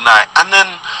 had a good night. And then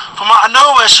from out of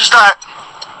nowhere, she's like,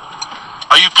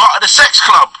 are you part of the sex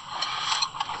club?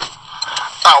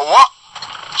 What?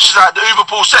 She's like, the Uber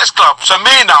pool sex club. So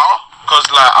me now, because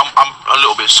like I'm a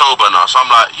little bit sober now, so I'm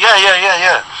like, yeah.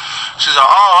 She's like,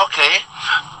 oh, okay.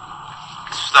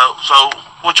 So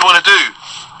what do you want to do?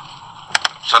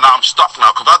 So now I'm stuck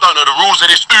now, because I don't know the rules of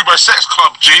this Uber sex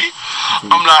club, G.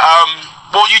 I'm like,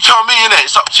 well, you tell me, innit?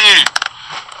 It's up to you.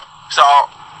 So,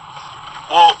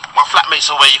 well, my flatmate's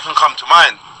away, you can come to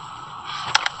mine.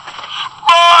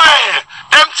 Boy!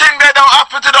 Them things that don't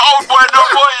happen to the old boy no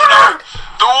more, you know?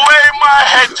 The way my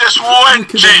head just went,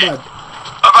 G. I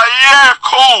was like, yeah,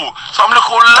 cool. So I'm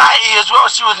looking all lighty as well.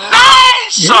 She was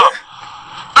nice.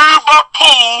 Uber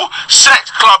pool sex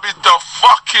club is the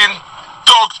fucking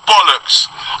dog's bollocks.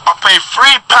 I pay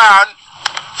 £3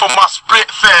 for my split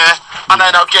fare and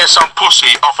then I'll get some pussy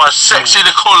off a sexy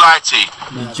little lighty.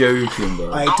 You're joking,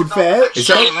 bro. Hey, to be fair,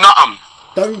 She ain't nothing.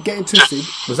 don't get it twisted.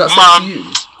 Was that Man. sent to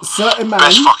you? Certain man,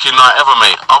 Best fucking night ever,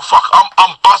 mate.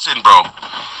 I'm buzzing, bro.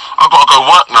 I gotta go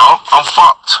work now. I'm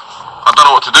fucked. I don't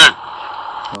know what to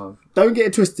do. don't get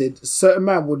it twisted. Certain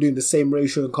man will do the same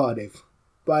ratio in Cardiff.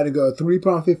 Buying a girl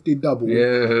 £3.50 double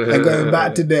Yeah. and going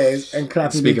back to theirs and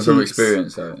clapping Speaking the from cheeks.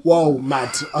 experience, though. Whoa, mad.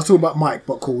 I was talking about Mike,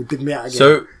 but cool. Dig me out again.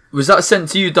 So, was that sent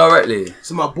to you directly?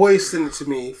 So my boy sent it to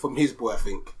me from his boy, I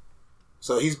think.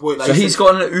 So his boy, like, So he's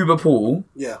got an Uber pool,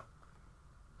 yeah.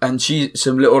 and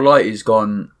some little lighty's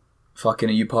gone, fucking,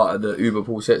 are you part of the Uber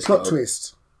pool sex Plot club?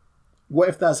 twist. What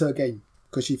if that's her game?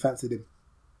 Because she fancied him.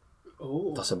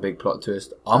 That's a big plot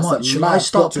twist. That's a Should mad I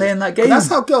start plot twist. playing that game? That's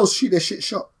how girls shoot their shit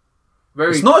shot.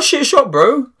 Very. It's not a shit shot,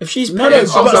 bro. If she's No, paying,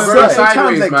 no, I'm but so very certain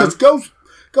sideways, times, man. because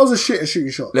girls are shit at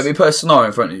shooting shots. let me put a scenario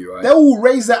in front of you, right? They'll all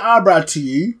raise their eyebrow to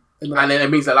you and And then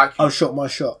it means that like you. I've shot my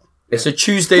shot. It's a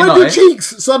Tuesday Where the night.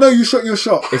 cheeks? So I know you shot your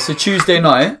shot. It's a Tuesday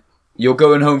night. You're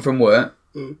going home from work.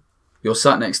 Mm. You're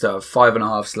sat next to her,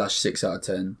 5.5/6 out of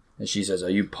 10, and she says, "Are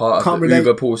you part Can't of the relate.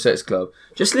 Uber pool sex club?"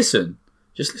 Just listen,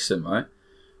 right?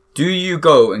 Do you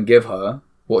go and give her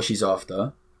what she's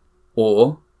after,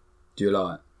 or do you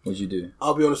allow it? What do you do?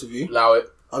 I'll be honest with you. Allow it.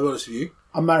 I'll be honest with you.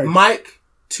 I'm married. Mike,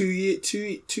 2 years,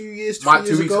 3 Mike, 2 years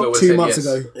weeks ago. ago would've 2 said months yes.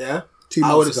 ago. Yeah, 2 I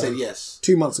months would have ago. said yes.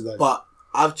 2 months ago. But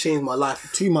I've changed my life.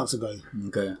 2 months ago.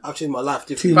 Okay. I've changed my life.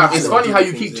 Two Different. months It's ago. funny how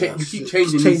you Different keep things, you yeah. keep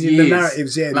changing Changing these the years.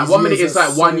 narratives, yeah, Like these 1 minute years it's like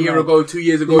are 1 so year mad. ago, 2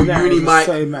 years ago, These narratives uni are Mike.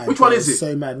 so mad. Which one They're is it?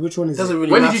 So mad. Which one is Doesn't it?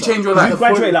 really When matter. did you change your You life?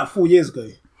 graduated like 4 years ago.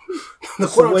 The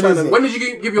So point when I'm is trying it? to When did you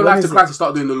give your When life to is Christ it? and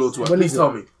start doing the Lord's work? When Please is tell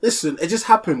it? me. Listen, it just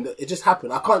happened. It just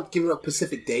happened. I can't give it a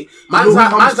specific date. The Man's Lord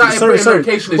out comes to here me. putting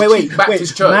location as cheap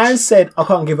Baptist church. Man said I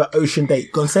can't give an ocean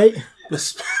date. Go on, say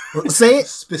it. Say it.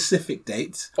 Specific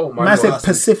date. Oh my Man God. said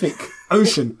Pacific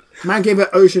Ocean. Man gave it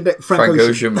ocean date. Frank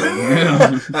Ocean.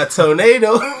 bro. A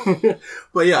tornado.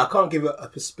 But yeah, I can't give it a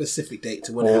specific date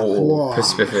to when it happened. Oh,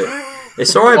 Pacific.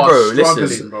 It's alright, Oh, bro. struggling,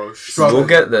 Listen, bro. Struggling. we'll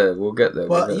get there. We'll get there.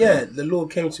 But we'll get yeah, there. the Lord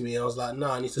came to me and I was like,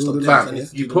 nah, I need to stop doing Fam, this. I need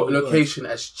to you do put the Lord's location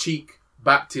as Cheek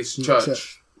Baptist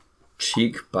Church.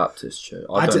 Cheek Baptist Church.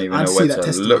 I I don't did- even I'd know see where that to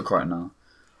testimony. look right now.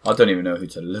 I don't even know who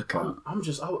to look at. I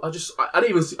didn't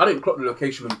even see, I didn't clock the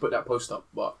location when you put that post up,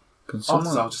 but Can after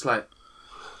someone? I was just like,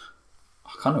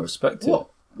 I kind of respect what? it.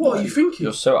 What are you thinking?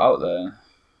 You're so out there.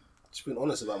 Just being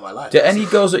honest about my life. Do any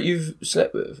girls that you've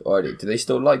slept with already? Do they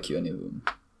still like you? Any of them?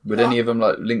 Would any of them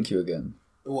like link you again?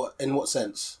 What, in what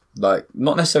sense? Like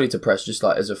not necessarily to press, just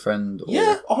like as a friend. Or...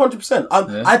 Yeah, 100%.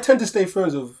 Yeah. I tend to stay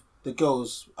friends with the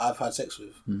girls I've had sex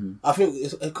with. Mm-hmm. I think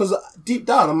it's because deep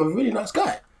down I'm a really nice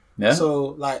guy. Yeah.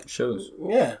 So like, Shows.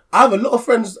 yeah, I have a lot of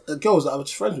friends, girls that I was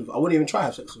just friends with. I wouldn't even try to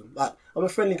have sex with them. Like, I'm a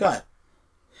friendly guy.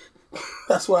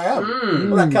 That's what I am.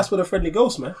 I'm like Casper the Friendly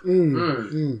Ghost,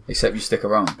 man. Except you stick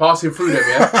around. Passing through them,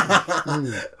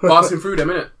 yeah? Passing through them,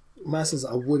 innit? Man says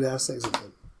I would have sex with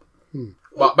them.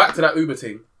 But back to that Uber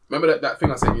thing. Remember that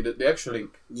thing I sent you, the extra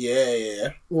link? Yeah.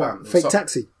 What? Fam, Fake so-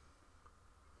 taxi.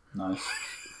 Nice.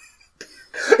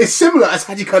 It's similar. It's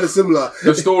actually kind of similar.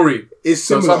 The story. It's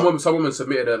So similar. some woman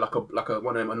submitted like a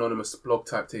one of them anonymous blog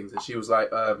type things, and she was like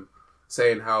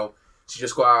saying how she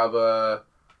just got out of a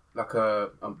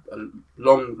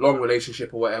long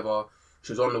relationship or whatever.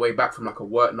 She was on the way back from like a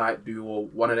work night do or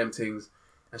one of them things,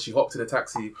 and she hopped in a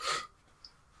taxi,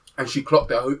 and she clocked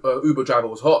that her Uber driver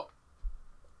was hot.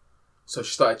 So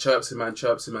she started chirping man,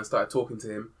 started talking to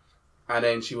him, and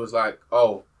then she was like,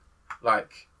 "Oh,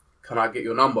 like, can I get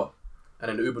your number?" And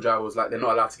then the Uber driver was like, they're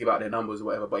not allowed to give out their numbers or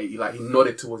whatever, but he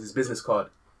nodded towards his business card.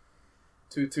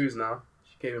 2 2s now.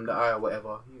 She gave him the eye or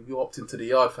whatever. He hopped into the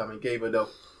yard, fam, and gave her the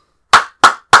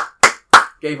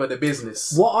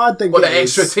business. What I don't Got get the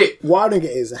extra is, tip. What I don't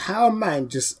get is how a man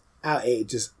just out here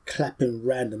just clapping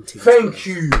random things. Thank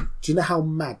you. Do you know how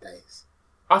mad that is?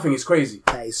 I think it's crazy.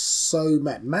 That is so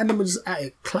mad. Man, them are just out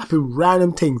here clapping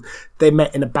random things they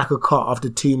met in the back of a car after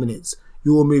 2 minutes.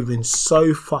 You're moving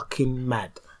so fucking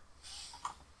mad.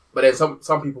 But then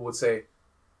some people would say,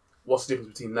 what's the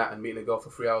difference between that and meeting a girl for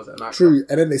 3 hours at night? True.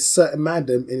 And then there's certain man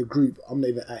them in a group, I'm not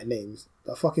even at names,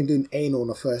 that fucking doing anal on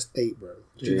the first date, bro.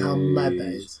 Do you know how mad that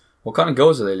is? What kind of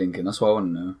girls are they linking? That's what I want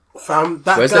to know. Fam,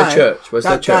 that Where's guy, their church? Where's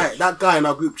that their guy, church? That guy in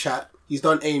our group chat, he's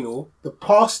done anal. The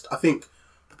past, I think,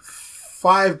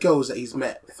 5 girls that he's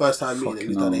met, the first time meeting him,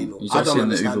 he's done anal. He's I don't obviously in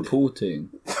the understand Uber it. pool team.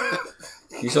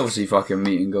 He's obviously fucking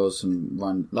meeting girls and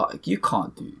run like you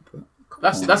can't do, bro.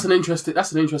 That's an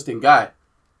interesting guy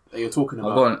that you're talking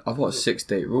about. I've got a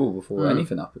 6-date rule before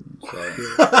anything happens.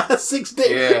 So. 6 days.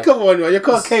 Yeah. Come on, man. You're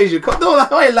Caucasian.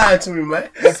 Don't ain't lying to me, man.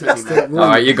 Definitely, man. All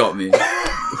right, you got me.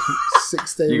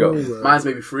 6 day You got rule, me. bro. Mine's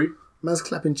maybe 3. Man's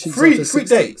clapping cheeks. Three after 6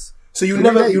 dates. So you 3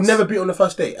 never dates. you never beat on the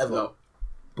first date ever. No.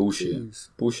 Bullshit.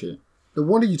 Bullshit. No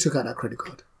wonder you took out that credit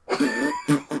card.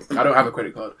 I don't have a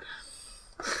credit card.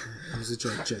 It was a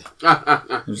joke, Jay.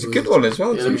 It was a good one as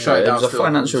well. Yeah, to let me be shut it fair. It down was a still.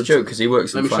 financial joke because he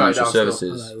works Let in me shut it financial down still. No,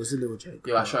 services. it was a little joke.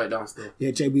 Yeah, I shut it down still.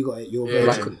 Yeah, Jay, we got it. You're a Yeah,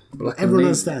 virgin. black and Everyone mean.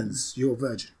 understands you're a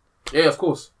virgin. Yeah, of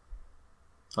course.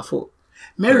 I thought.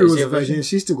 Mary Is was he a a virgin? virgin and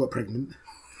she still got pregnant.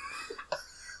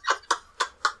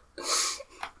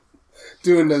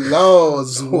 Doing the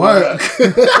Lord's work.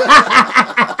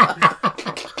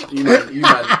 You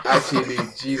man actually need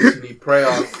Jesus, you need prayer,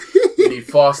 you need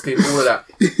fasting, all of that.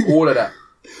 All of that.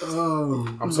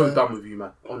 Oh, I'm so done with you,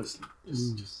 man. Honestly.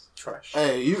 Just trash.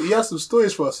 Hey, you have some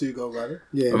stories for us, Hugo, man.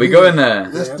 yeah. Are we going there?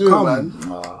 Let's Yeah, do come. it,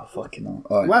 man. Oh, fucking hell.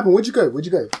 All right. What happened? Where'd you go?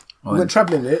 We went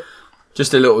travelling it.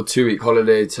 Just a little 2-week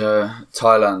holiday to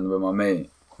Thailand with my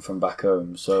mate from back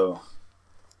home. So,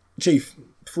 Chief,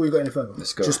 before you go any further,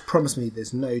 Let's go. just promise me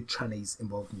there's no trannies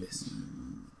involved in this.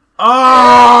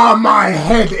 Ah, my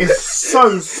head is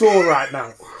so sore right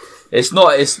now. it's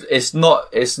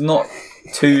not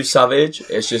too savage.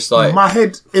 It's just like My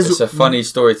head is. it's a funny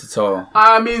story to tell.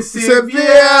 I'm in severe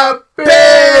severe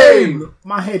pain.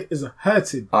 My head is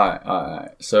hurting.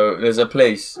 Alright. So there's a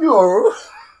place. Yo.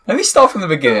 Let me start from the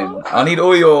beginning. I need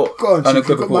all your Go on, Chief, you've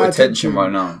got unequivocal my attention attention.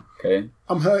 right now. Okay.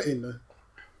 I'm hurting though.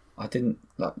 I didn't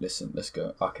like listen. Let's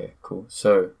go. Okay, cool.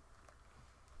 So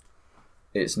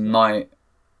it's night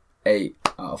 8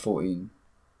 out of 14.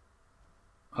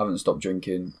 Haven't stopped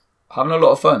drinking. Having a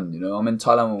lot of fun. You know, I'm in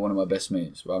Thailand with one of my best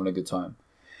mates. We're having a good time.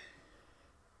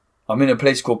 I'm in a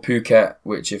place called Phuket,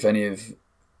 which if any of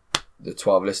the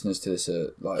 12 listeners to this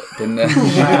are like been there.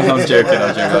 I'm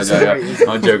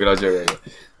joking.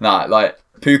 Nah, like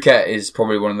Phuket is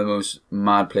probably one of the most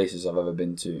mad places I've ever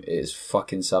been to. It is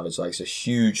fucking savage. Like it's a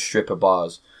huge strip of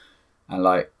bars, and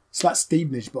like It's like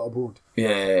Stevenage but abroad. yeah,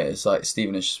 it's like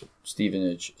Stevenage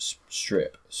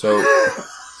strip. So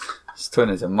it's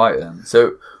turned into Mike then.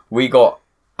 So we got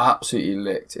absolutely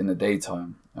licked in the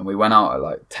daytime, and we went out at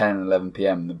like 10, 11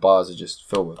 p.m. and the bars are just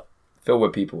filled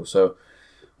with people. So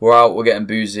we're out, we're getting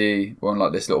boozy, we're on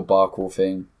like this little bar crawl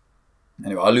thing.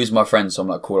 Anyway, I lose my friend, so I'm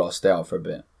like, cool, I'll stay out for a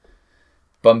bit.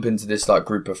 Bump into this like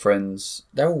group of friends.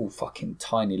 They're all fucking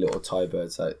tiny little Thai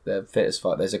birds. Like they're fit as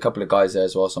fuck. There's a couple of guys there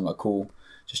as well, so I'm like, cool,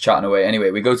 just chatting away.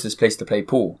 Anyway, we go to this place to play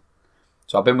pool.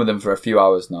 So I've been with them for a few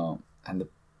hours now, and the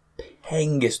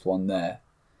pengest one there,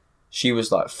 she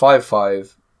was like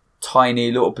 5'5",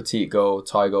 tiny little petite girl,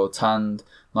 Thai girl, tanned,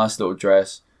 nice little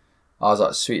dress. I was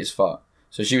like, sweet as fuck.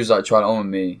 So she was like trying it on with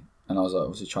me, and I was like,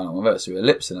 obviously trying it on with her. So we were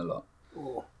lips in a lot.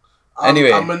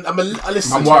 Anyway,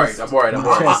 listen, I'm worried.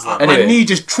 My knee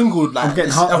just twinkled like. I'm getting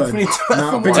this. heartburn. feeling-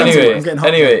 No, I'm getting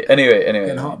Anyway.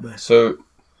 Getting heartburn.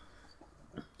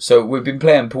 So we've been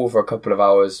playing pool for a couple of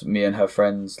hours. Me and her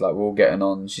friends, like we're all getting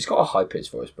on. She's got a high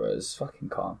pitched voice, bro. It's fucking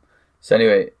calm. So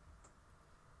anyway,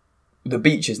 the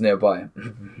beach is nearby.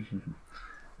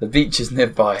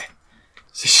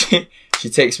 So she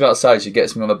takes me outside. She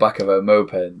gets me on the back of her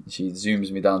moped. She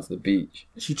zooms me down to the beach.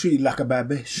 She treated you like a bad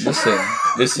bitch.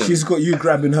 Listen. She's got you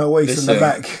grabbing her waist in the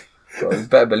Listen. back. Bro, you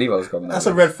better believe I was coming. That's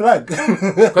out. a red flag.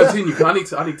 Continue. I need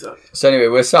to. So anyway,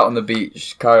 we're sat on the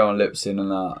beach, carry on lips in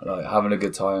and that, like having a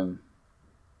good time,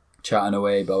 chatting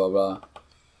away, blah blah blah.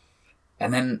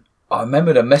 And then I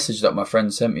remembered a message that my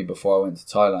friend sent me before I went to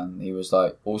Thailand. He was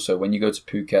like, also when you go to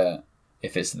Phuket,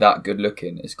 if it's that good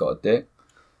looking, it's got a dick.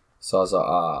 So I was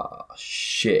like,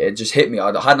 shit, it just hit me. I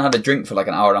hadn't had a drink for like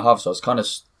an hour and a half, so I was kind of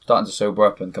starting to sober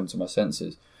up and come to my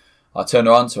senses. I turned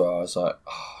around to her, I was like,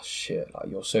 oh shit, like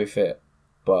you're so fit,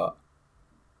 but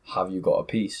have you got a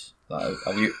piece? Like,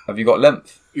 have you got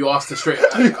length? You asked her straight.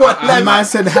 The man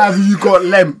said, "Have you got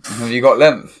length?" Have you got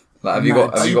length? Like, have you got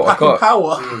a Packing cock?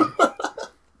 power.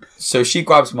 So she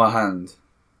grabs my hand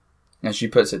and she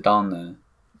puts it down there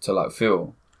to like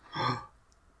feel.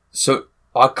 So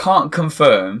I can't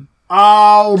confirm.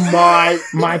 Oh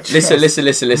my chest.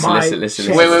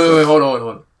 Listen. Wait. Hold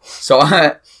on. So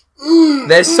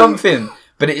there's something,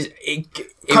 but it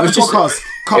Cut was the just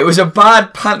podcast. it was a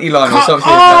bad panty line or something.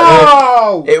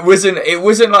 Oh! Like, it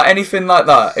wasn't like anything like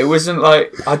that. It wasn't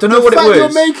like I don't know The what it fact was.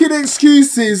 You're making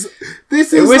excuses.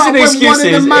 This is It wasn't like when excuses.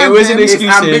 one of the man It wasn't them- It's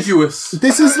excuses. ambiguous.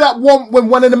 This is like when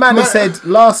one of the man said,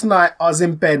 "Last night I was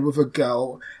in bed with a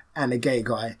girl and a gay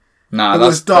guy. Nah, It that's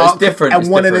was dark, different. and it's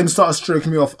one of them different. started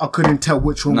stroking me off. I couldn't tell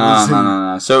which one was who.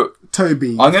 No. So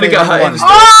Toby. I'm gonna get her Insta.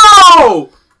 Oh!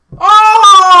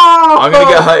 I'm gonna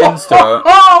get her Insta.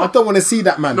 I don't want to see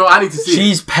that man. No, I need to see.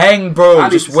 She's peng, bro. I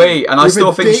need Just to see wait. And I With still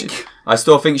a think dick? I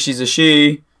still think she's a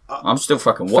she. I'm still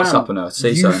fucking WhatsApping her. Say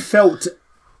you something. felt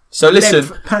So listen,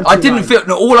 length panty I didn't line. feel.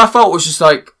 No, all I felt was just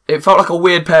like it felt like a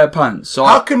weird pair of pants. So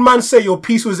How can man say your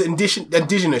piece was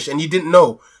indigenous and you didn't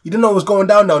know? You didn't know what was going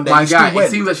down there. My you guy, still went.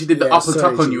 it seems like she did the upper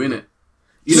tuck on you, innit?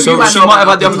 You know, So you might she know might have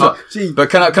about had the upper upper tuck. tuck. But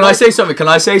can I say something? Can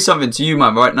I say something to you,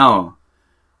 man, right now?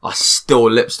 I still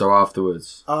lipsed her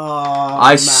afterwards.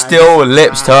 I still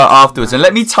lipsed her afterwards. And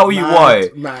let me tell you why.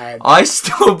 I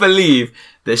still believe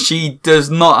that she does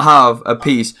not have a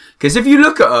piece. Because if you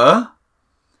look at her,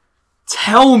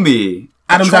 tell me.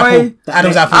 Adam's apple.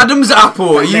 Adam's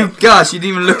apple. You guys, you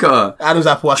didn't even look at her. Adam's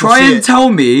apple. Try and tell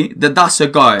me that that's a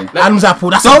guy. Adam's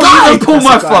apple. That's a Don't guy. even pull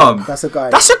my thumb. That's a guy.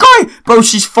 That's a guy, bro.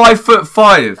 She's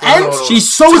 5'5". And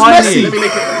she's so is tiny. Messi. Let me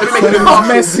make it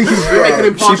impartial. Let me make it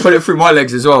impartial. She put it through my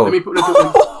legs as well. Let me put it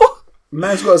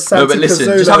Man's got a No, Santi but listen,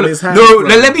 Cazorla just have a in look. his hand. No, bro.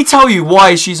 let me tell you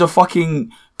why she's a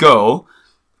fucking girl.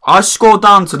 I scrolled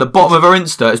down to the bottom of her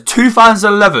Insta. It's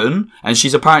 2011, and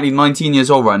she's apparently 19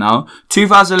 years old right now.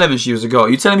 2011, she was a girl.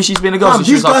 You telling me she's been a girl since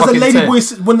she These was like guys are fucking lady 10?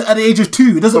 boys when at the age of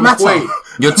 2. It doesn't matter. Wait.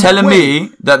 You're telling me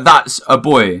that that's a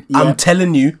boy I'm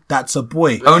telling you, that's a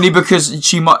boy. only because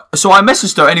she might. So I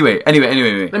messaged her anyway.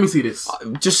 Anyway. Let me see this.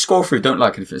 Just scroll through. Don't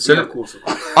like anything. So Yeah, of course.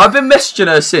 I've been messaging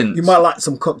her since. You might like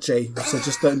some cock, Jay, so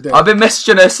just don't do it. I've been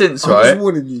messaging her since, I'm right? just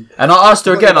warning you. And I asked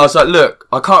her again. I was like, "Look,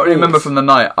 I can't really remember from the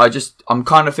night. I'm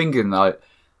kind of thinking like,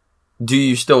 do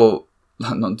you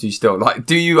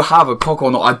have a cock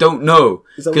or not? I don't know.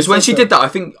 Is that what Because you when said she to did that,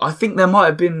 I think there might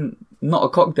have been not a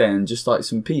cock there and just like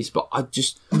some piece, but I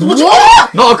just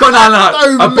What? not a cock.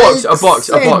 No. Don't A box.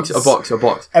 make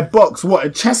A box? What? A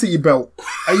chastity belt?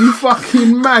 Are you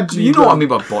fucking mad? You know what I mean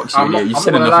by box? I'm Yeah, not, you I'm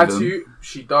said not gonna enough lie of to them. you.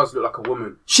 She does look like a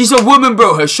woman. She's a woman,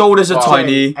 bro. Her shoulders are But-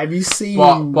 tiny. Have you seen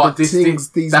But the this things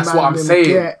thing- these that's man what I'm them saying.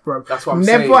 get, bro? That's what I'm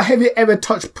Never saying. have you ever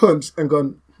touched pumps and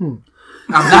gone, Nah,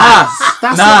 That's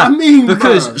what I mean,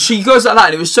 because bro. she goes like that,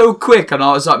 and it was so quick, and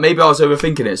I was like, maybe I was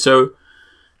overthinking it. So,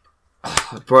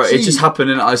 bro, it just happened,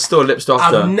 and I still lipsed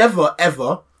after. I've never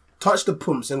ever touched the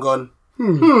pumps and gone.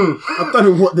 I don't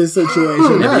know what this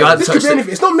situation Yeah, but is. you had This touched could be it.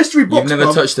 anything. It's not mystery box. You've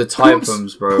never bruv. touched the Thai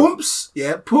pumps, bro. Pumps.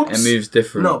 Yeah, pumps. It moves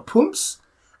different. No, pumps.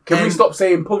 Can we And stop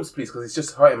saying pumps, please? Because it's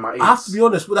just hurting my ears. I have to be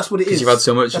honest, but that's what it is. Because you've had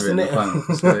so much That's of it in the net. plant.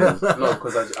 That's what it is. No,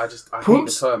 because I hate the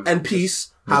Pumps term. and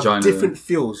peace have Vagina. different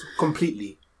feels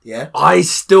completely. Yeah. I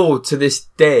still, to this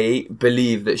day,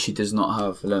 believe that she does not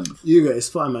have length. You go, it's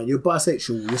fine, man. You're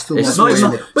bisexual. You're still It's my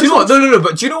not. boy, innit? Do you know what? No.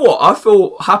 But do you know what? I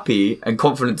feel happy and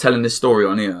confident telling this story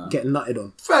on here. Getting nutted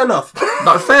on. Fair enough.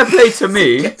 Like, fair play to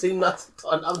me. Getting nuts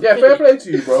on. Yeah, fair play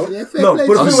to you, bro. Yeah, fair No, play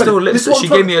but to I'm the you. thing still with- this lipsed. is what She I'm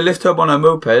gave trying- me a lift up on her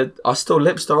moped. I still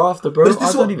lipsed her after, bro. But this I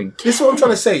is don't what- even care. This is what I'm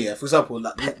trying to say. Yeah. For example,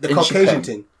 like the In Caucasian Japan.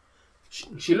 thing.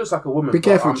 She looks like a woman. Be but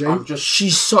careful, I'm Jay. just.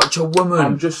 She's such a woman.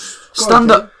 I'm just.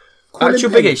 Stand up. Call him Actual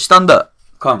Peggy. biggie, stand up.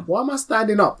 Come. Why am I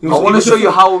standing up? I want to show you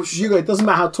how You go, it doesn't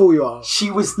matter how tall you are.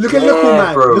 she was. Look at there, little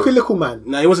man. bro. Look at little man.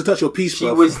 Nah, he wants to touch your piece, She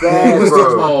bro. was there, was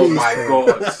bro. my Oh piece, my bro.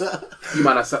 god. You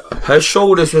man, I said. Her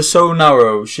shoulders were so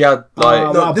narrow. She had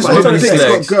like no, this is but what I'm trying to it's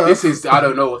say. got girth. This is. I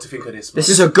don't know what to think of this. this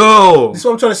is a girl. This is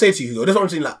what I'm trying to say to you, Hugo. This is what I'm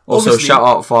saying. Like, Also, obviously, shout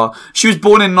out for she was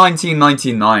born in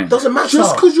 1999. doesn't matter.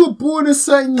 Just because you're born a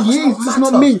certain year does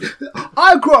not mean.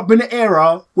 I grew up in an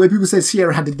era where people said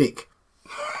Sierra had a dick.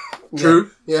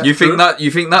 True. Yeah. You think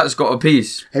that's got a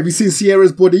piece? Have you seen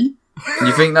Sierra's body?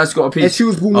 You think that's got a piece? And she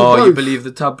was born with Oh, you both. believe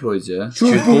the tabloids? Yeah. She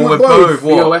was born with both.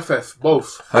 What? BOFF,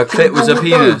 both. Her clit was a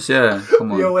penis. Yeah.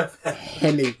 Come on. BOF.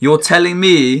 Henny. You're telling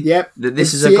me Yep. that this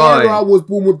If is a guy. Sierra was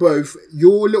born with both.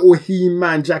 Your little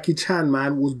He-Man, Jackie Chan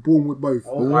man, was born with both.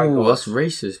 Oh my Oh, god. that's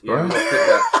racist, Yeah, bro. we got to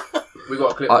clip that. We got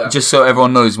to clip that. Just so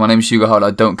everyone knows, my name's Sugar Hard.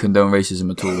 I don't condone racism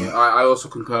at all. I also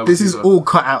concur. This with is you, all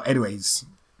cut out anyways.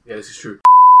 Yeah, this is true.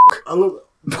 I'm gonna,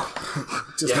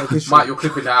 Just Yeah, making sure. Mike, you're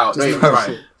clipping that out. Don't even making try.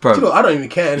 sure. Bro, you know, I don't even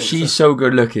care. innit? she's so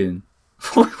good looking.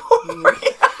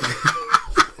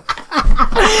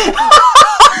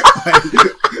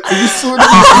 You saw the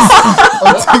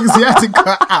of things he had to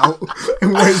cut out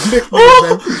and when he's looking at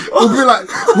them, it'll be like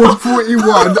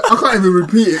 141. I can't even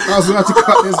repeat it. I was gonna have to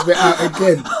cut this bit out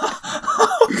again.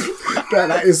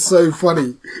 That is so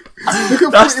funny. Look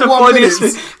at That's the 41 funniest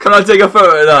minutes. thing. Can I take a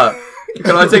photo of that?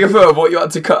 Can I take a photo of what you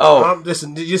had to cut out?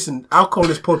 Listen. I'll call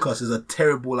this podcast is a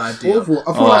terrible idea. Awful.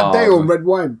 I feel like Day on red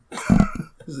wine.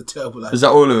 It's a terrible idea. Is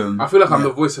that all of them? I feel like I'm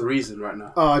the voice of reason right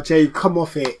now. Oh, Jay, come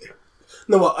off it.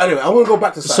 No, but anyway, I want to go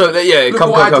back to So something. yeah, Look come.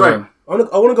 what I drank. I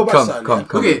want to go back to something. yeah?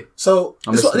 Come. Okay. So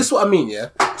I'm this listening. is what I mean, yeah.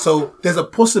 So there's a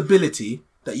possibility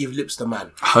that you've lipsed a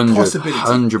man. 100%.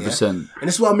 Yeah? And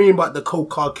this is what I mean about the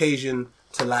Caucasian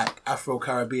to like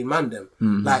Afro-Caribbean man them.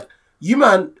 Mm-hmm. Like you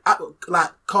man,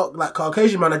 like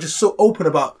Caucasian man are just so open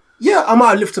about Yeah, I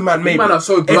might lift a man, maybe. Man are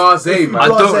so blasé, man. I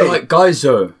don't Blasé. like guys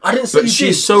though. I didn't say But you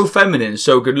she's did. so feminine,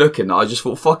 so good looking that I just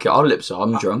thought, fuck it, I'll lips her.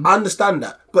 I'm drunk. I understand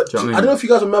that. But Do you know what I I don't mean? know if you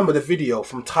guys remember the video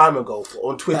from time ago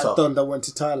on Twitter. That Don that went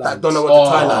to Thailand. That Donna went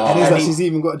to Thailand. And he's And like, he- she's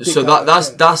even got a dick So out that's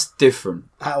there. different.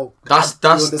 How? That's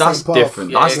You're on the same path. different.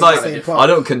 Yeah, That's it's like on the same path. I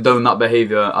don't condone that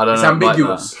behaviour. I don't It's know.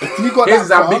 ambiguous. If you got His is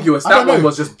that far, ambiguous. I That don't one know.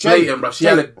 was just blatant, bruv. She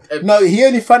had a... No, he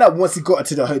only found out once he got her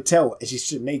to the hotel and she's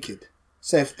stripped naked.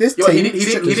 So if this Yo, team,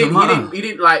 he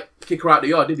didn't like kick her out the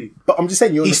yard, did he? But I'm just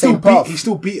saying you're on He the still same path. beat. He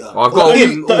still beat her. I've got Or a-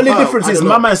 him, The or only her, difference I is don't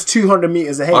my know. man's 200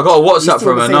 meters ahead. I got a He's WhatsApp still on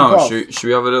from the her same now. path. Should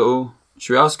we have a little?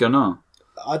 Should we ask her now?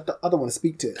 I don't want to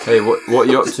speak to it. Hey, what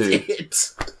you up to?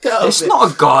 It's Get out It's of it.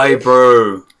 not a guy,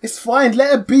 bro. It's fine.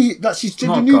 Let her be. Like she's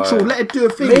gender Not neutral. guy. Let her do her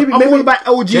thing. Maybe- I'm maybe- all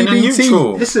about Gender LGBT.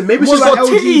 neutral. Listen, maybe What she's about got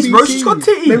titties, bro. She's got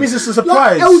titties. Maybe it's just a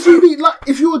Like surprise. LGBT. Like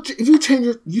if you change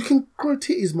it, you can grow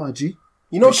titties, my G.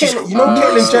 You know,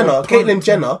 Caitlyn Jenner. Caitlyn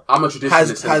Jenner I'm a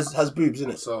traditionalist. has boobs in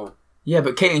it. So Yeah,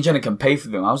 but Caitlyn Jenner can pay for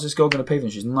them. How's this girl going to pay for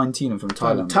them? She's 19 and from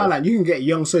Thailand. bro. Thailand, you can get a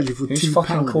young surgery for Who's £2.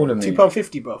 fucking calling me?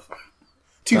 £2.50, bro.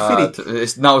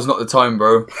 £2.50. Now's not the time,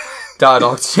 bro. Dad,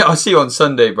 I'll see you on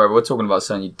Sunday, bro. We're talking about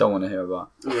something you don't want to hear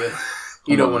about. yeah,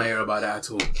 you don't want to hear about that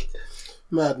at all.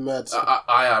 Mad.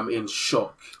 I am in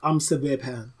shock. I'm severe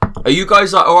pan. Are you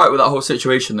guys like alright with that whole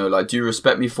situation though? Like, do you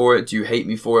respect me for it? Do you hate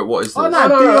me for it? What is this? Oh, no.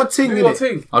 Do your thing, do your innit?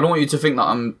 thing. I don't want you to think that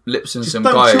I'm lipsing some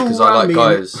don't guy chill because I around like me,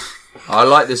 guys. I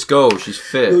like this girl. She's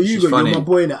fit. Yo, She's you're funny. my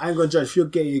boy, innit? I ain't gonna judge. If you're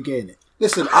gay, you're gay, innit?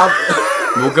 Listen,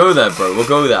 We'll go there, bro. We'll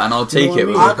go there, and I'll take know what it. I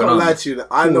mean? We're I walking can't on. lie to you.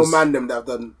 I know Course. man them that have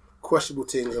done questionable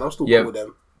things, and I'm still Yeah. cool with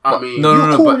them. I mean, No,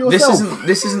 You're cool but with this yourself.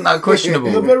 isn't that questionable.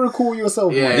 You're very cool with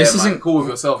yourself, yeah, man. This man, isn't- cool with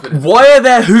yourself, innit? Why are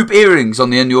there hoop earrings on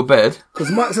the end of your bed? Because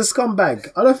Mike's a scumbag.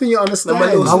 I don't think you understand. No,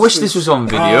 my little I wish this was on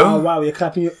video. Oh, wow, you're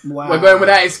clapping your... Wow. We're going with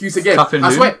that excuse again. Clapping I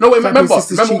who? swear. No, wait, Clapping remember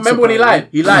sister's cheeks when he apart, lied? man.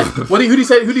 He lied. Who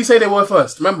did he say they were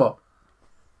first? Remember?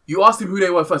 You asked him who they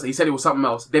were first. He said it was something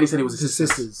else. Then he said it was his His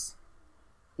sisters. sisters.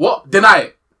 What? Deny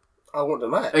it. I won't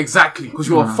deny it. Exactly. Because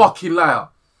you're a fucking liar.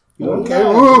 Okay.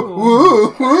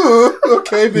 Woo.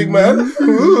 Okay, big man.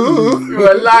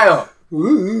 You're a liar.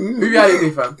 Who you had in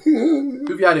there, fam?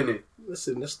 Who you had in there?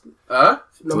 Listen, that's Huh?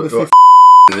 number What- 50.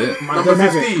 Is it? Man, Number don't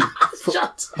have it. 15.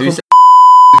 Shut. Who's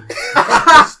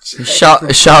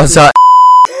Shout out.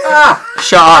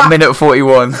 Shout out minute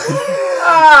 41.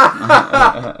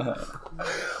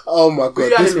 Oh my Who god.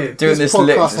 you had This, in there? Doing this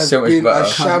licked podcast is has so much been a better.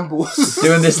 shambles.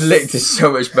 Doing this licked is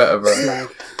so much better, bro.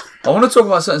 I want to talk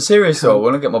about something serious though. I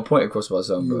want to get my point across about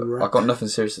something, bro. I got nothing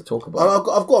serious to talk about.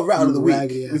 I've got a rattle of the week.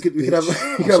 Raggedy ass We could have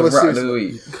bitch. we could have a Some rat of serious. the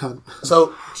week. Cunt.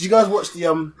 So, did you guys watch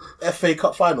the FA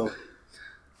Cup final?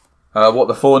 What,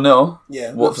 the 4-0?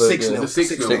 Yeah, Watford, 6-0. yeah. The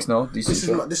 6-0. 6-0. This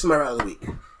Decent. is my rattle of the week.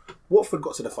 Watford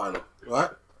got to the final, right?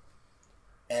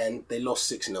 And they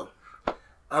lost 6-0.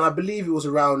 And I believe it was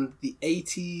around the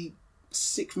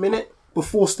 86th minute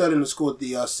before Sterling had scored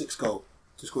the sixth goal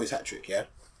to score his hat-trick, yeah?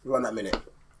 Around that minute.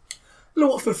 The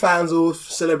Watford fans all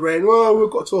celebrating, oh,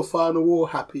 we've got to a final, we're all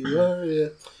happy, yeah.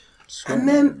 And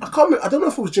then, I don't know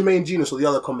if it was Jermaine Genius or the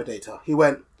other commentator. He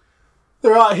went,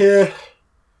 they're out here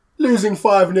losing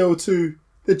 5-0 to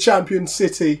the champion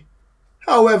City.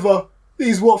 However,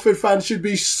 these Watford fans should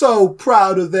be so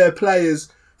proud of their players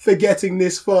for getting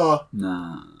this far.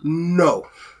 Nah. No.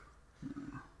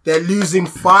 They're losing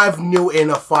 5-0 in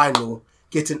a final,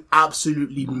 getting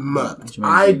absolutely murked.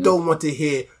 I don't want to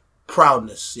hear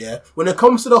proudness, yeah? When it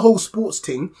comes to the whole sports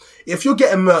thing, if you're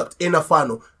getting murked in a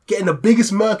final, getting the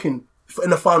biggest murking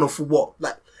in a final for what?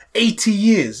 Like 80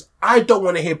 years. I don't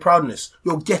want to hear proudness.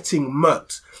 You're getting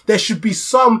murked. There should be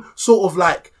some sort of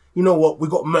like, you know what, we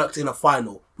got murked in a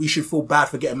final. We should feel bad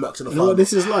for getting murked in a You know final. what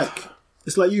this is like?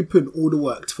 It's like you putting all the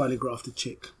work to finally go after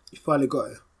chick. You finally got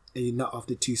her, and you nut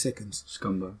after 2 seconds.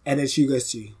 Scumbag. And then she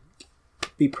goes to you,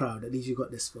 be proud, at least you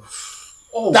got this far.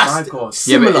 Oh That's my the- god. Yeah,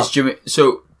 Similar. but it's Jermaine.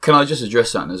 So, can I just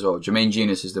address something as well? Jermaine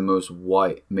Genius is the most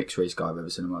white mixed race guy I've ever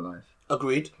seen in my life.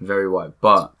 Agreed. Very white.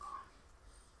 But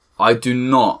I do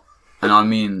not, and I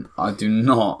mean, I do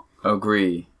not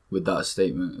agree with that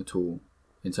statement at all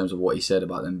in terms of what he said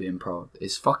about them being proud.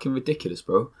 It's fucking ridiculous,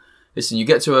 bro. Listen, you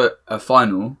get to a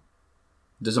final,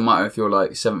 doesn't matter if you're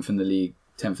like 7th in the league,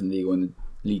 10th in the league, or in the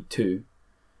League 2,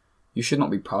 you should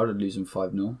not be proud of losing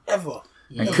 5-0. Ever.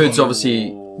 And Kuds obviously,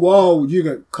 Whoa, you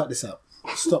go cut this out.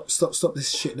 Stop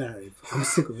this shit narrative. I'm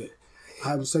sick of it.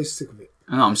 I'm so sick of it.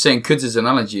 no, I'm saying Kuds'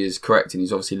 analogy is correct and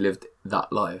he's obviously lived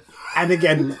that life. And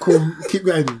again, cool, keep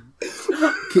going.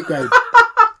 Keep going.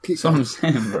 That's what I'm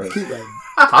saying, bro. Keep going.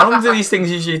 How long do these things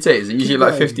usually take? Is it usually like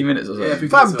going. 50 minutes or something?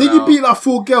 Fam, did you beat like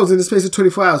 4 girls in the space of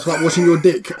 24 hours without watching your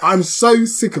dick? I'm so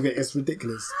sick of it, it's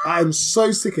ridiculous. I'm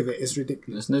so sick of it, it's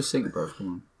ridiculous. There's no sync, bro. Come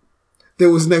on. There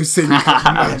was no sync.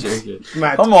 I'm joking.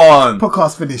 Mad. Come on.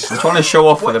 Podcast finished. I'm trying to show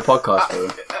off for the podcast,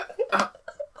 bro.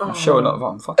 I'm showing off.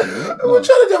 I'm fucking lit. We're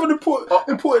trying to have an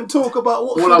important talk about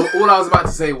what. All I was about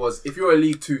to say was, if you're a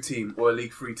League 2 team or a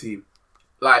League 3 team,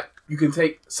 like, you can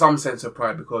take some sense of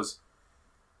pride because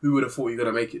who would have thought you're going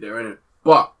to make it there, innit?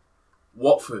 But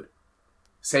Watford,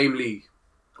 same league,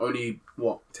 only,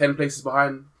 10 places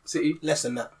behind City? Less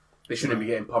than that. They shouldn't be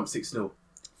getting pumped 6-0.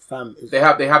 Fam, They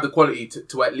have the quality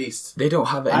to at least... They don't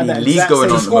have And any that league exact going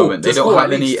same on at the score, moment. They the don't score have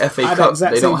at any least. FA I had Cup. that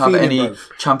exact They don't same have feeling, any bro.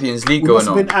 Champions League we going must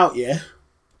have on. been out, yeah?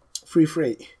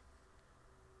 3-3.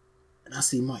 And I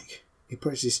see Mike. He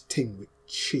approached this thing with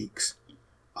cheeks.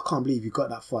 I can't believe he got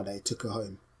that far that he took her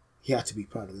home. He had to be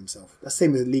proud of himself. That's the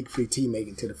same as a League 3 team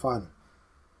making to the final.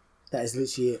 That is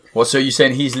literally it. What? So you're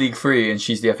saying he's League 3 and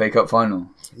she's the FA Cup final?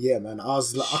 Yeah, man. I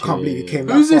was like, I can't believe he came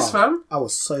that Who's far. this, fam? I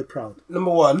was so proud.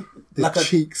 Number one, The like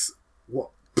cheeks.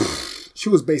 What? She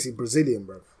was basically Brazilian,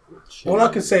 bro. all I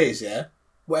can say is, yeah,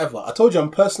 whatever. I told you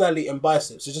I'm personality and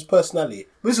biceps. It's just personality.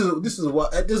 This is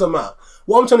what it doesn't matter.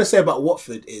 What I'm trying to say about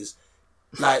Watford is,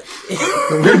 like,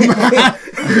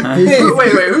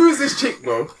 Wait, who is this chick,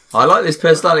 bro? I like this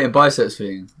personality and biceps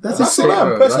thing. That's That's a what I'm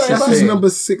bro. personality That's This his is thing. number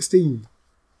 16.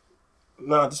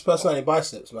 nah, this personality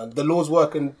biceps, man. The Lord's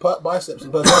work and biceps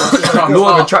and personality. Law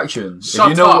of up. attraction.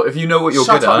 Shut if you know, up. if you know what you're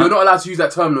Shut good up. at, You're not allowed to use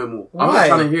that term no more. I'm Why?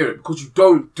 not trying to hear it because you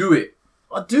don't do it.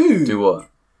 I do. do what?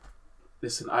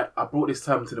 Listen, I brought this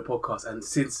term to the podcast, and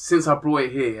since I brought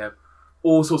it here, yeah,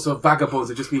 all sorts of vagabonds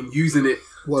have just been using it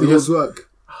What to Lord's just... work?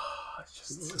 I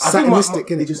think Satanistic,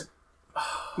 innit?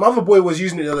 My other boy was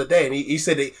using it the other day, and he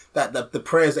said that the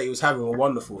prayers that he was having were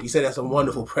wonderful. He said that's some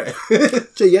wonderful prayer.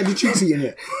 Jay, you had your cheeks eaten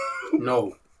yet?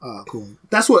 No. Ah, cool.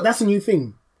 That's a new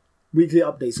thing. Weekly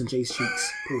updates on Jay's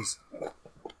cheeks. Pause.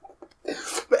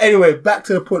 But anyway, back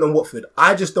to the point on Watford.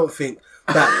 I just don't think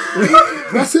that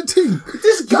That's the thing.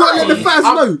 this You gotta let the fans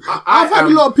know. I've had a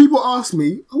am- lot of people ask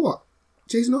me, oh, what?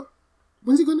 Jay's not?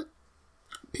 When's he gonna?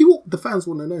 The fans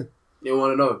want to know. You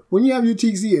want to know? When you have your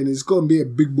cheeks eaten, it's gonna be a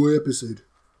big boy episode.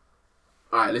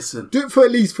 Alright, listen. Do it for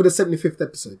at least for the 75th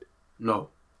episode. No.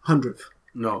 100th.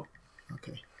 No.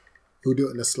 Okay. He'll do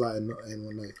it in a slide and not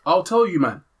anyone know. I'll tell you,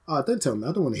 man. Ah, don't tell me.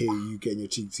 I don't want to hear you getting your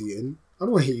cheeks eaten. I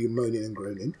don't want to hear you moaning and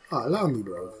groaning. Ah, allow me,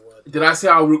 bro. Did I say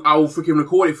I will freaking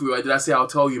record it for you, or did I say I'll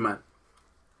tell you, man?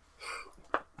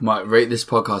 Might rate this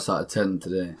podcast out of 10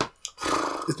 today.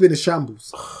 It's been a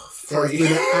shambles. It's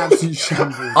been an absolute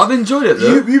shambles. I've enjoyed it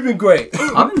though. you've been great.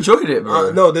 I've enjoyed it,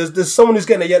 bro. No, there's someone who's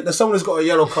getting there's someone who's got a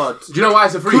yellow card. Do you know why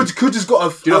it's a free? Could just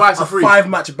got you know why it's a free?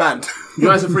 5-match ban. You know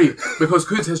why it's a free? Because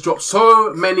Kuds has dropped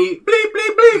so many bleep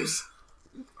bleep bleeps.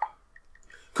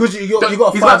 Could you got a He's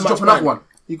about to 5-match drop ban. another one.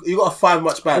 You got a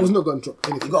 5-match ban. I was not going to drop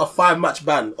anything. You got a 5-match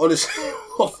ban. Honestly,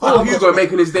 Oh, Hugo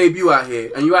making his debut out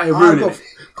here, and you out here ruining it.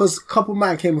 Because a couple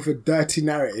man came with a dirty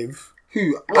narrative.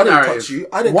 Who? What I didn't narrative? touch you.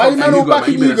 I didn't Why touch you you. man all Hugo, man,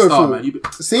 backing you been a Hugo star, for? man. You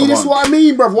been- See, Come this on. is what I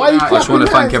mean, bruv. Why you I I just want to clapping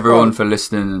thank hands, everyone bruv? for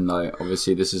listening, and like,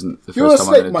 obviously, this isn't the You're a first time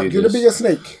I'm snake, gonna man. do You're the this. biggest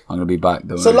snake. I'm gonna be back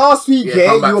though. So last week, Yeah, yeah,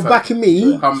 come back, you were fam. backing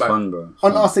me Come back. fun, bro.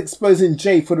 on us exposing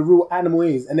Jay for the real animal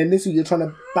he is, and then this week you're trying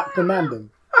to back the man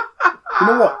them. You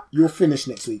know what? You'll finish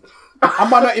next week. I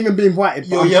might not even be invited,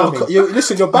 but I'm coming.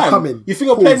 Listen, you're banned. coming. You think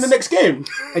you're playing Pause. the next game?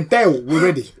 And Dale, we're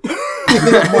ready.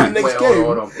 The next Wait, game.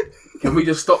 hold on. Can we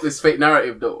just stop this fake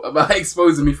narrative though about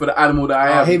exposing me for the animal that I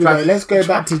am? Here we You tried- go. Let's go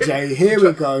back to Jay. Here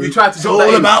we go. You tried to It's drop all that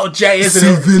in. about Jay, isn't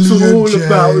it? It's all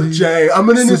about Jay. I'm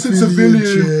an innocent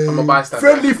civilian. I'm a bystander.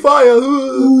 Friendly fire.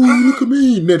 Ooh, look at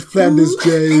me, Ned Flanders,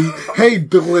 Jay. Hey,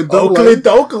 Billy, Oakley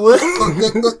Dokley.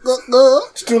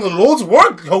 Still the Lord's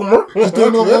work, Homer.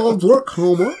 Doing all the work,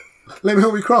 Homer. Let me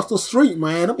help you cross the street,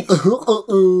 man.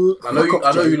 I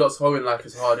know you lot's hoeing life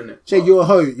is hard, innit? Jay, you're a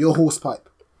hoe. You're a horse pipe.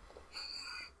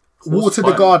 Water the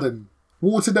pipe. garden.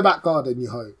 Water the back garden, you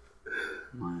hoe.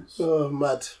 Oh,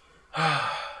 mad.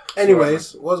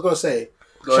 Anyways, what I was going to say.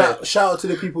 Go ahead. Shout out to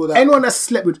the people that... Anyone that's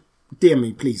slept with, DM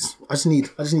me, please. I just need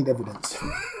evidence.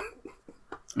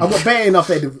 I've got better enough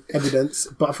evidence,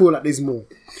 but I feel like there's more.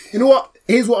 You know what?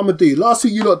 Here's what I'm gonna do. Last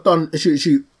week you lot done a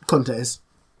shoot contest.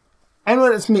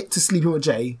 Anyone that's admit to sleeping with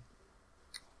Jay,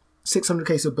 600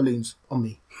 case of balloons on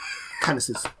me,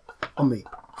 canisters on me,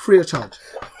 free of charge.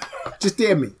 Just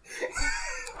DM me.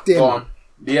 Go DM on.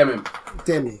 DM him. me.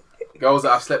 DM me. Girls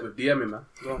that I've slept with, DM him, man.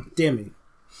 Go on. DM me.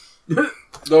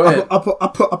 Go ahead. I put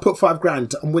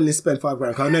 $5,000. I'm willing to spend $5,000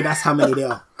 because I know that's how many there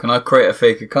are. Can I create a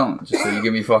fake account just so you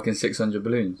give me fucking 600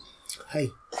 balloons? Hey.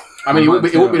 I mean, it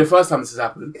won't be the first time this has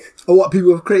happened. Or what,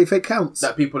 people have created fake accounts?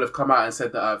 That people have come out and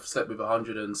said that I've slept with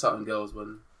 100 and something girls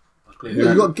when I was clearly You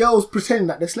lying. got girls pretending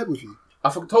that they slept with you.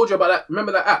 told you about that.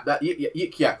 Remember that app, that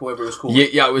Yik Yak, or whatever it was called?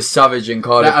 Yeah, it was savage in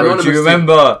Cardiff, That bro. Do you anonymous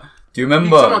remember Do you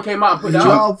Someone remember? came out and put that up.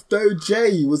 Love Doe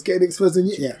J was getting exposed on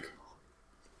Yik Yak.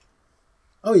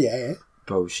 Oh yeah.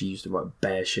 Bro, she used to write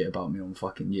bare shit about me on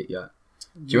fucking Yik Yak.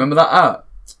 Do you remember that app?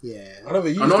 Yeah. I never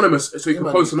used Anonymous, so you can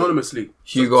man. post anonymously.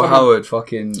 Hugo Someone- Howard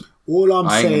fucking... All I'm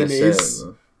I ain't saying gonna say is it,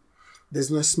 bro.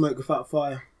 there's no smoke without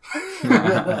fire.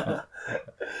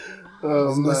 Oh,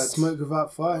 There's no mad. smoke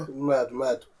without fire. Mad.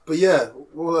 But yeah,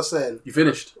 what was I saying? You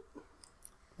finished.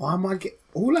 Why am I get?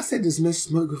 All I said is no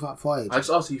smoke without fire. I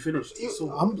just asked you finished. That's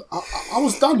all. I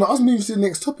was done. I was moving to the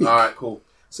next topic. Alright, cool.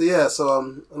 So yeah,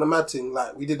 on a mad thing,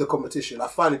 like we did the competition. I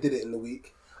finally did it in the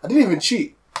week. I didn't even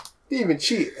cheat. And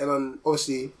then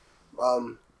obviously,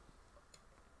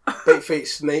 Bait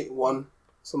Face Nate won.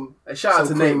 Hey, shout out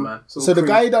to Nate, man. So the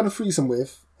guy you done a threesome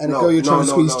with, and the girl you're trying to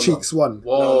squeeze cheeks won.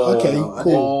 Whoa. Okay,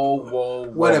 cool. Whoa.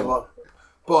 Whatever.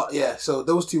 But yeah, so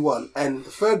those two won, and the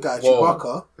third guy, Whoa.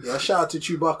 Chewbacca. Yeah, shout out to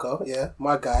Chewbacca. Yeah,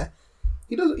 my guy.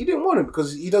 He didn't want him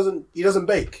because he doesn't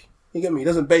bake. You get me? He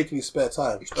doesn't bake in his spare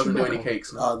time. Doesn't do any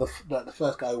cakes. No. The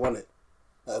first guy who won it.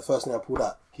 The first thing I pulled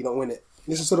out. He don't win it.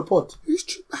 Listens to the pod. Who's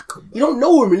Chewbacca? You don't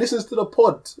know him. He listens to the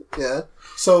pod. Yeah.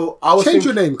 So I was Change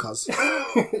your name, cuz.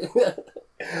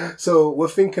 So we're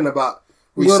thinking about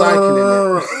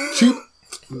recycling it.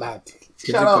 Mad.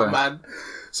 Shut up, man.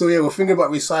 So yeah, we're thinking about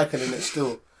recycling it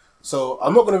still. So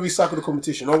I'm not going to recycle the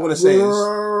competition. All I'm going to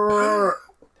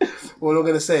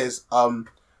say is,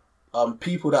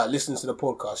 people that listen to the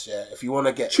podcast, yeah, if you want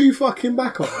to get Chew fucking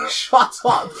back off. shut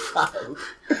up, fam.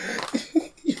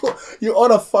 You're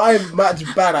on a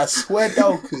 5-match ban. I swear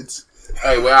down, kids.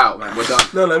 Hey, we're out, man. We're done.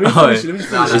 No, let me finish. Let me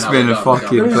finish. It's been a fucking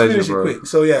Let me just pleasure, finish it bro. quick.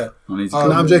 So yeah, I need to No,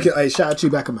 go. I'm joking. Hey, shout out to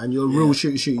Chewbacca, man. You're a real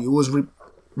shoot. You always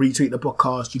retweet the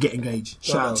podcast. You get engaged.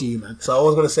 Shout out to you, man. So I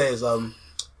was gonna say is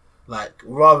like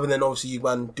rather than obviously you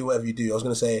man do whatever you do, I was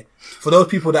gonna say for those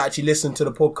people that actually listen to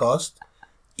the podcast,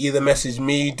 either message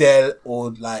me, Del,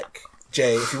 or like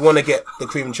Jay if you want to get the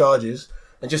cream charges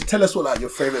and just tell us what like your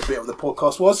favorite bit of the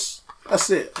podcast was. That's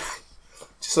it.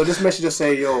 So just message us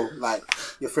say yo like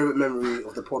your favorite memory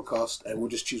of the podcast, and we'll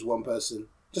just choose one person.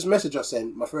 Just message us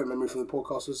saying my favorite memory from the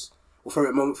podcast was, or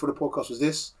favorite moment for the podcast was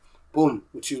this. Boom,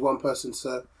 we'll choose one person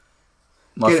to.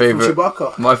 My Get it from favorite,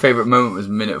 Chewbacca. my favorite moment was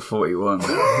minute 41.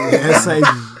 Yeah, same.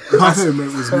 My favorite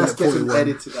was Let's minute get them 41.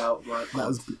 edited out, man. That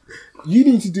was. You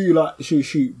need to do like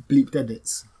shoot bleeped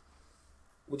edits.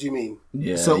 What do you mean?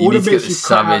 Yeah, So you all the need to get bits the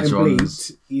you cut out and savage ones.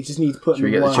 bleeped, you just need to put Should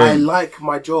we them get in the one. I train? like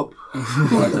my job.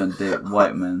 I don't date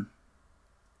white men.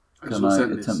 just Can will I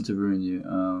send this. attempt to ruin you?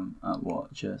 At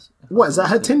what? Chess? What is that?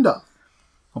 Her Tinder?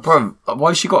 Oh, bro,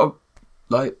 why she got a...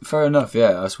 Like, fair enough,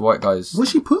 yeah, us white guys. What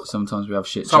she put? Sometimes we have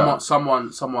shit chat. Someone.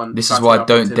 This tried is to why get I up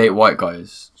don't on date Tinder. white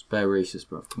guys. It's bare racist,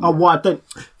 bro. Come Oh, on. well, I don't.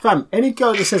 Fam, any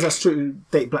girl that says I strictly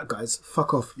date black guys,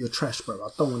 fuck off. You're trash, bro. I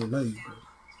don't want to know you, bro.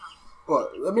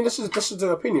 But I mean, this is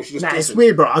their opinion. She just Nah, does it's it.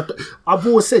 weird, bro. I've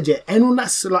always said, yeah, anyone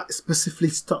that's like specifically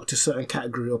stuck to a certain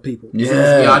category of people.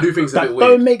 Yeah. Yeah, I do think it's a That bit don't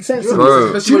weird. make sense to me.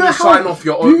 Bro. Especially when you sign off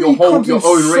your own, beauty comes in your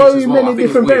own race so as well. many I think different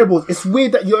it's weird. variables. It's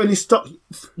weird that you're only stuck.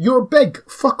 You're a beg.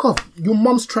 Fuck off. Your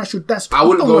mum's trash. Your dad's. I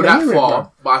wouldn't don't go wanna that hear it, far,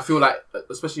 bro. but I feel like,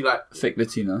 especially like, Thick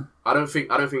Latina. I don't think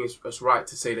it's right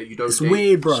to say that you don't. It's date,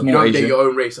 weird, bro. You Small don't Asian. date your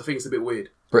own race. I think it's a bit weird.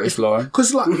 British Lauren.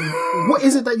 Because like, what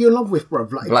is it that you're in love with, bro?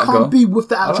 Like, Black it can't girl. be with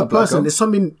the actual like black person. girl. There's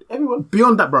something Everyone.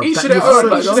 beyond that, bro. Each That to their you're own, so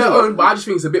but each to their young. own. But I just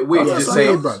think it's a bit weird Yeah, to it's just say.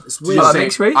 weird, bro. It's to weird. just like say,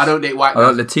 mixed race? I don't date white I like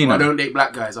guys. Latino. I don't date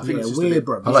black guys. I think Yeah, it's just a weird, bit.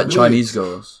 bro. I like It's Chinese weird.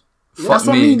 girls. That's Fuck what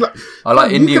I me. mean. Like, I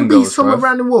like you Indian can be girls, from bro.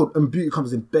 around the world, and beauty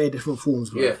comes in bare different forms,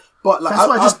 bro. Yeah, But like, That's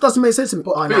why it just doesn't make sense to me.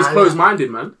 I think it's closed-minded,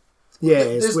 man. Yeah,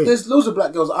 it's weird. there's loads of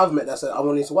black girls I've met that say I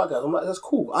want to into white guys. I'm like, that's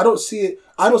cool. I don't see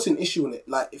an issue in it.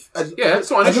 Like, if Yeah,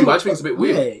 it's not an issue. But I just think it's a bit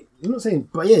weird. Yeah, I'm not saying,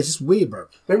 but yeah, it's just weird, bro.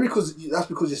 maybe because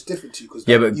it's different to you. Cause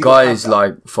Yeah, like, but you don't have guys that.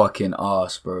 like fucking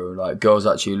ass, bro. Like girls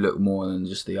actually look more than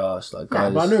just the ass. Like Nah,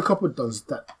 guys, but I know a couple of dons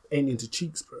that ain't into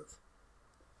cheeks, bro.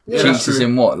 Yeah, that's cheeks is true.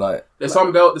 in what? Like There's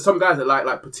some guys that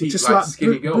like petite, Just like like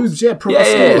skinny girls. boobs, yeah, proper yeah, yeah,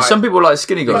 skin. yeah. Like, Some people like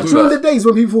skinny girls. do you remember But the days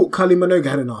when people thought Kylie Minogue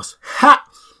had an ass? Ha!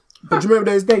 But do you remember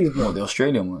those days, bro? what, the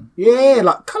Australian one? Yeah,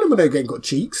 like Kylie Minogue ain't got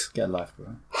cheeks. Get a life, bro.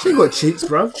 She ain't got cheeks,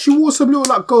 bro. She wore some little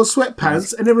like gold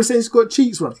sweatpants and everyone says she's got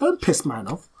cheeks, bro. Don't piss man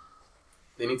off.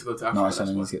 They need to go to Africa. No, I that's said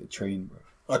I why. need to get the train,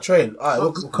 bro. I train.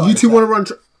 Alright, You two want to run?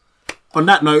 On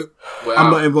that note, We're I'm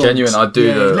out. not involved. Genuine, I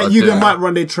do though. I Let you do. go might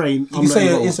run their train. You I'm not say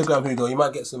your involved. Instagram, Hugo. You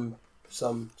might get some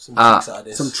cheeks Ah, out of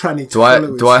this. Some tranny Do I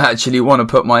followers. actually want to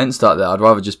put my Insta out there? I'd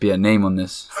rather just be a name on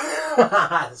this.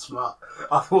 Smart.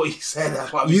 I thought you said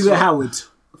that's why. You go Howard.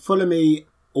 Follow me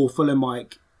or follow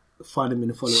Mike. Find him in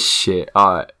the follow. Shit.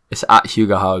 Alright. It's at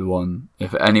Hugo Howard 1.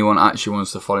 If anyone actually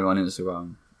wants to follow me on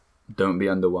Instagram, don't be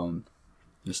underwhelmed.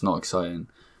 It's not exciting.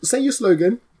 Say your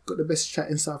slogan. got the best chat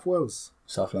in South Wales.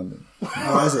 South London.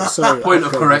 Oh, is it? Sorry. Point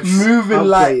of correction. Moving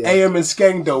like Upgraded. AM and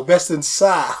Skeng though, best in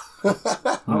Sa.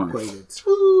 Upgraded.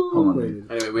 Come on.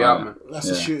 Upgraded. Anyway, we out, man. That's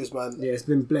the shooters, man. Yeah, it's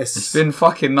been blessed. It's been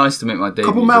fucking nice to make my debut.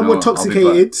 Couple you man know were what? I'll be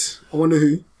intoxicated. back. I wonder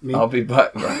who. Me. I'll be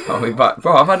back, bro. I'll be back.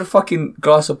 Bro, I've had a fucking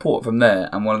glass of port from there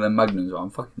and one of them Magnums.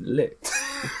 I'm fucking lit.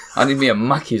 I need me a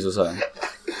Mackey's or something.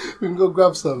 We can go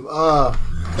grab some.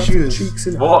 Shooters. Cheeks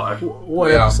in What?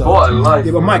 What Yeah. episode? What a life.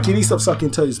 Yeah, but Mike, you need to stop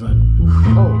sucking toes, man.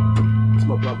 Oh, it's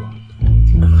my brother.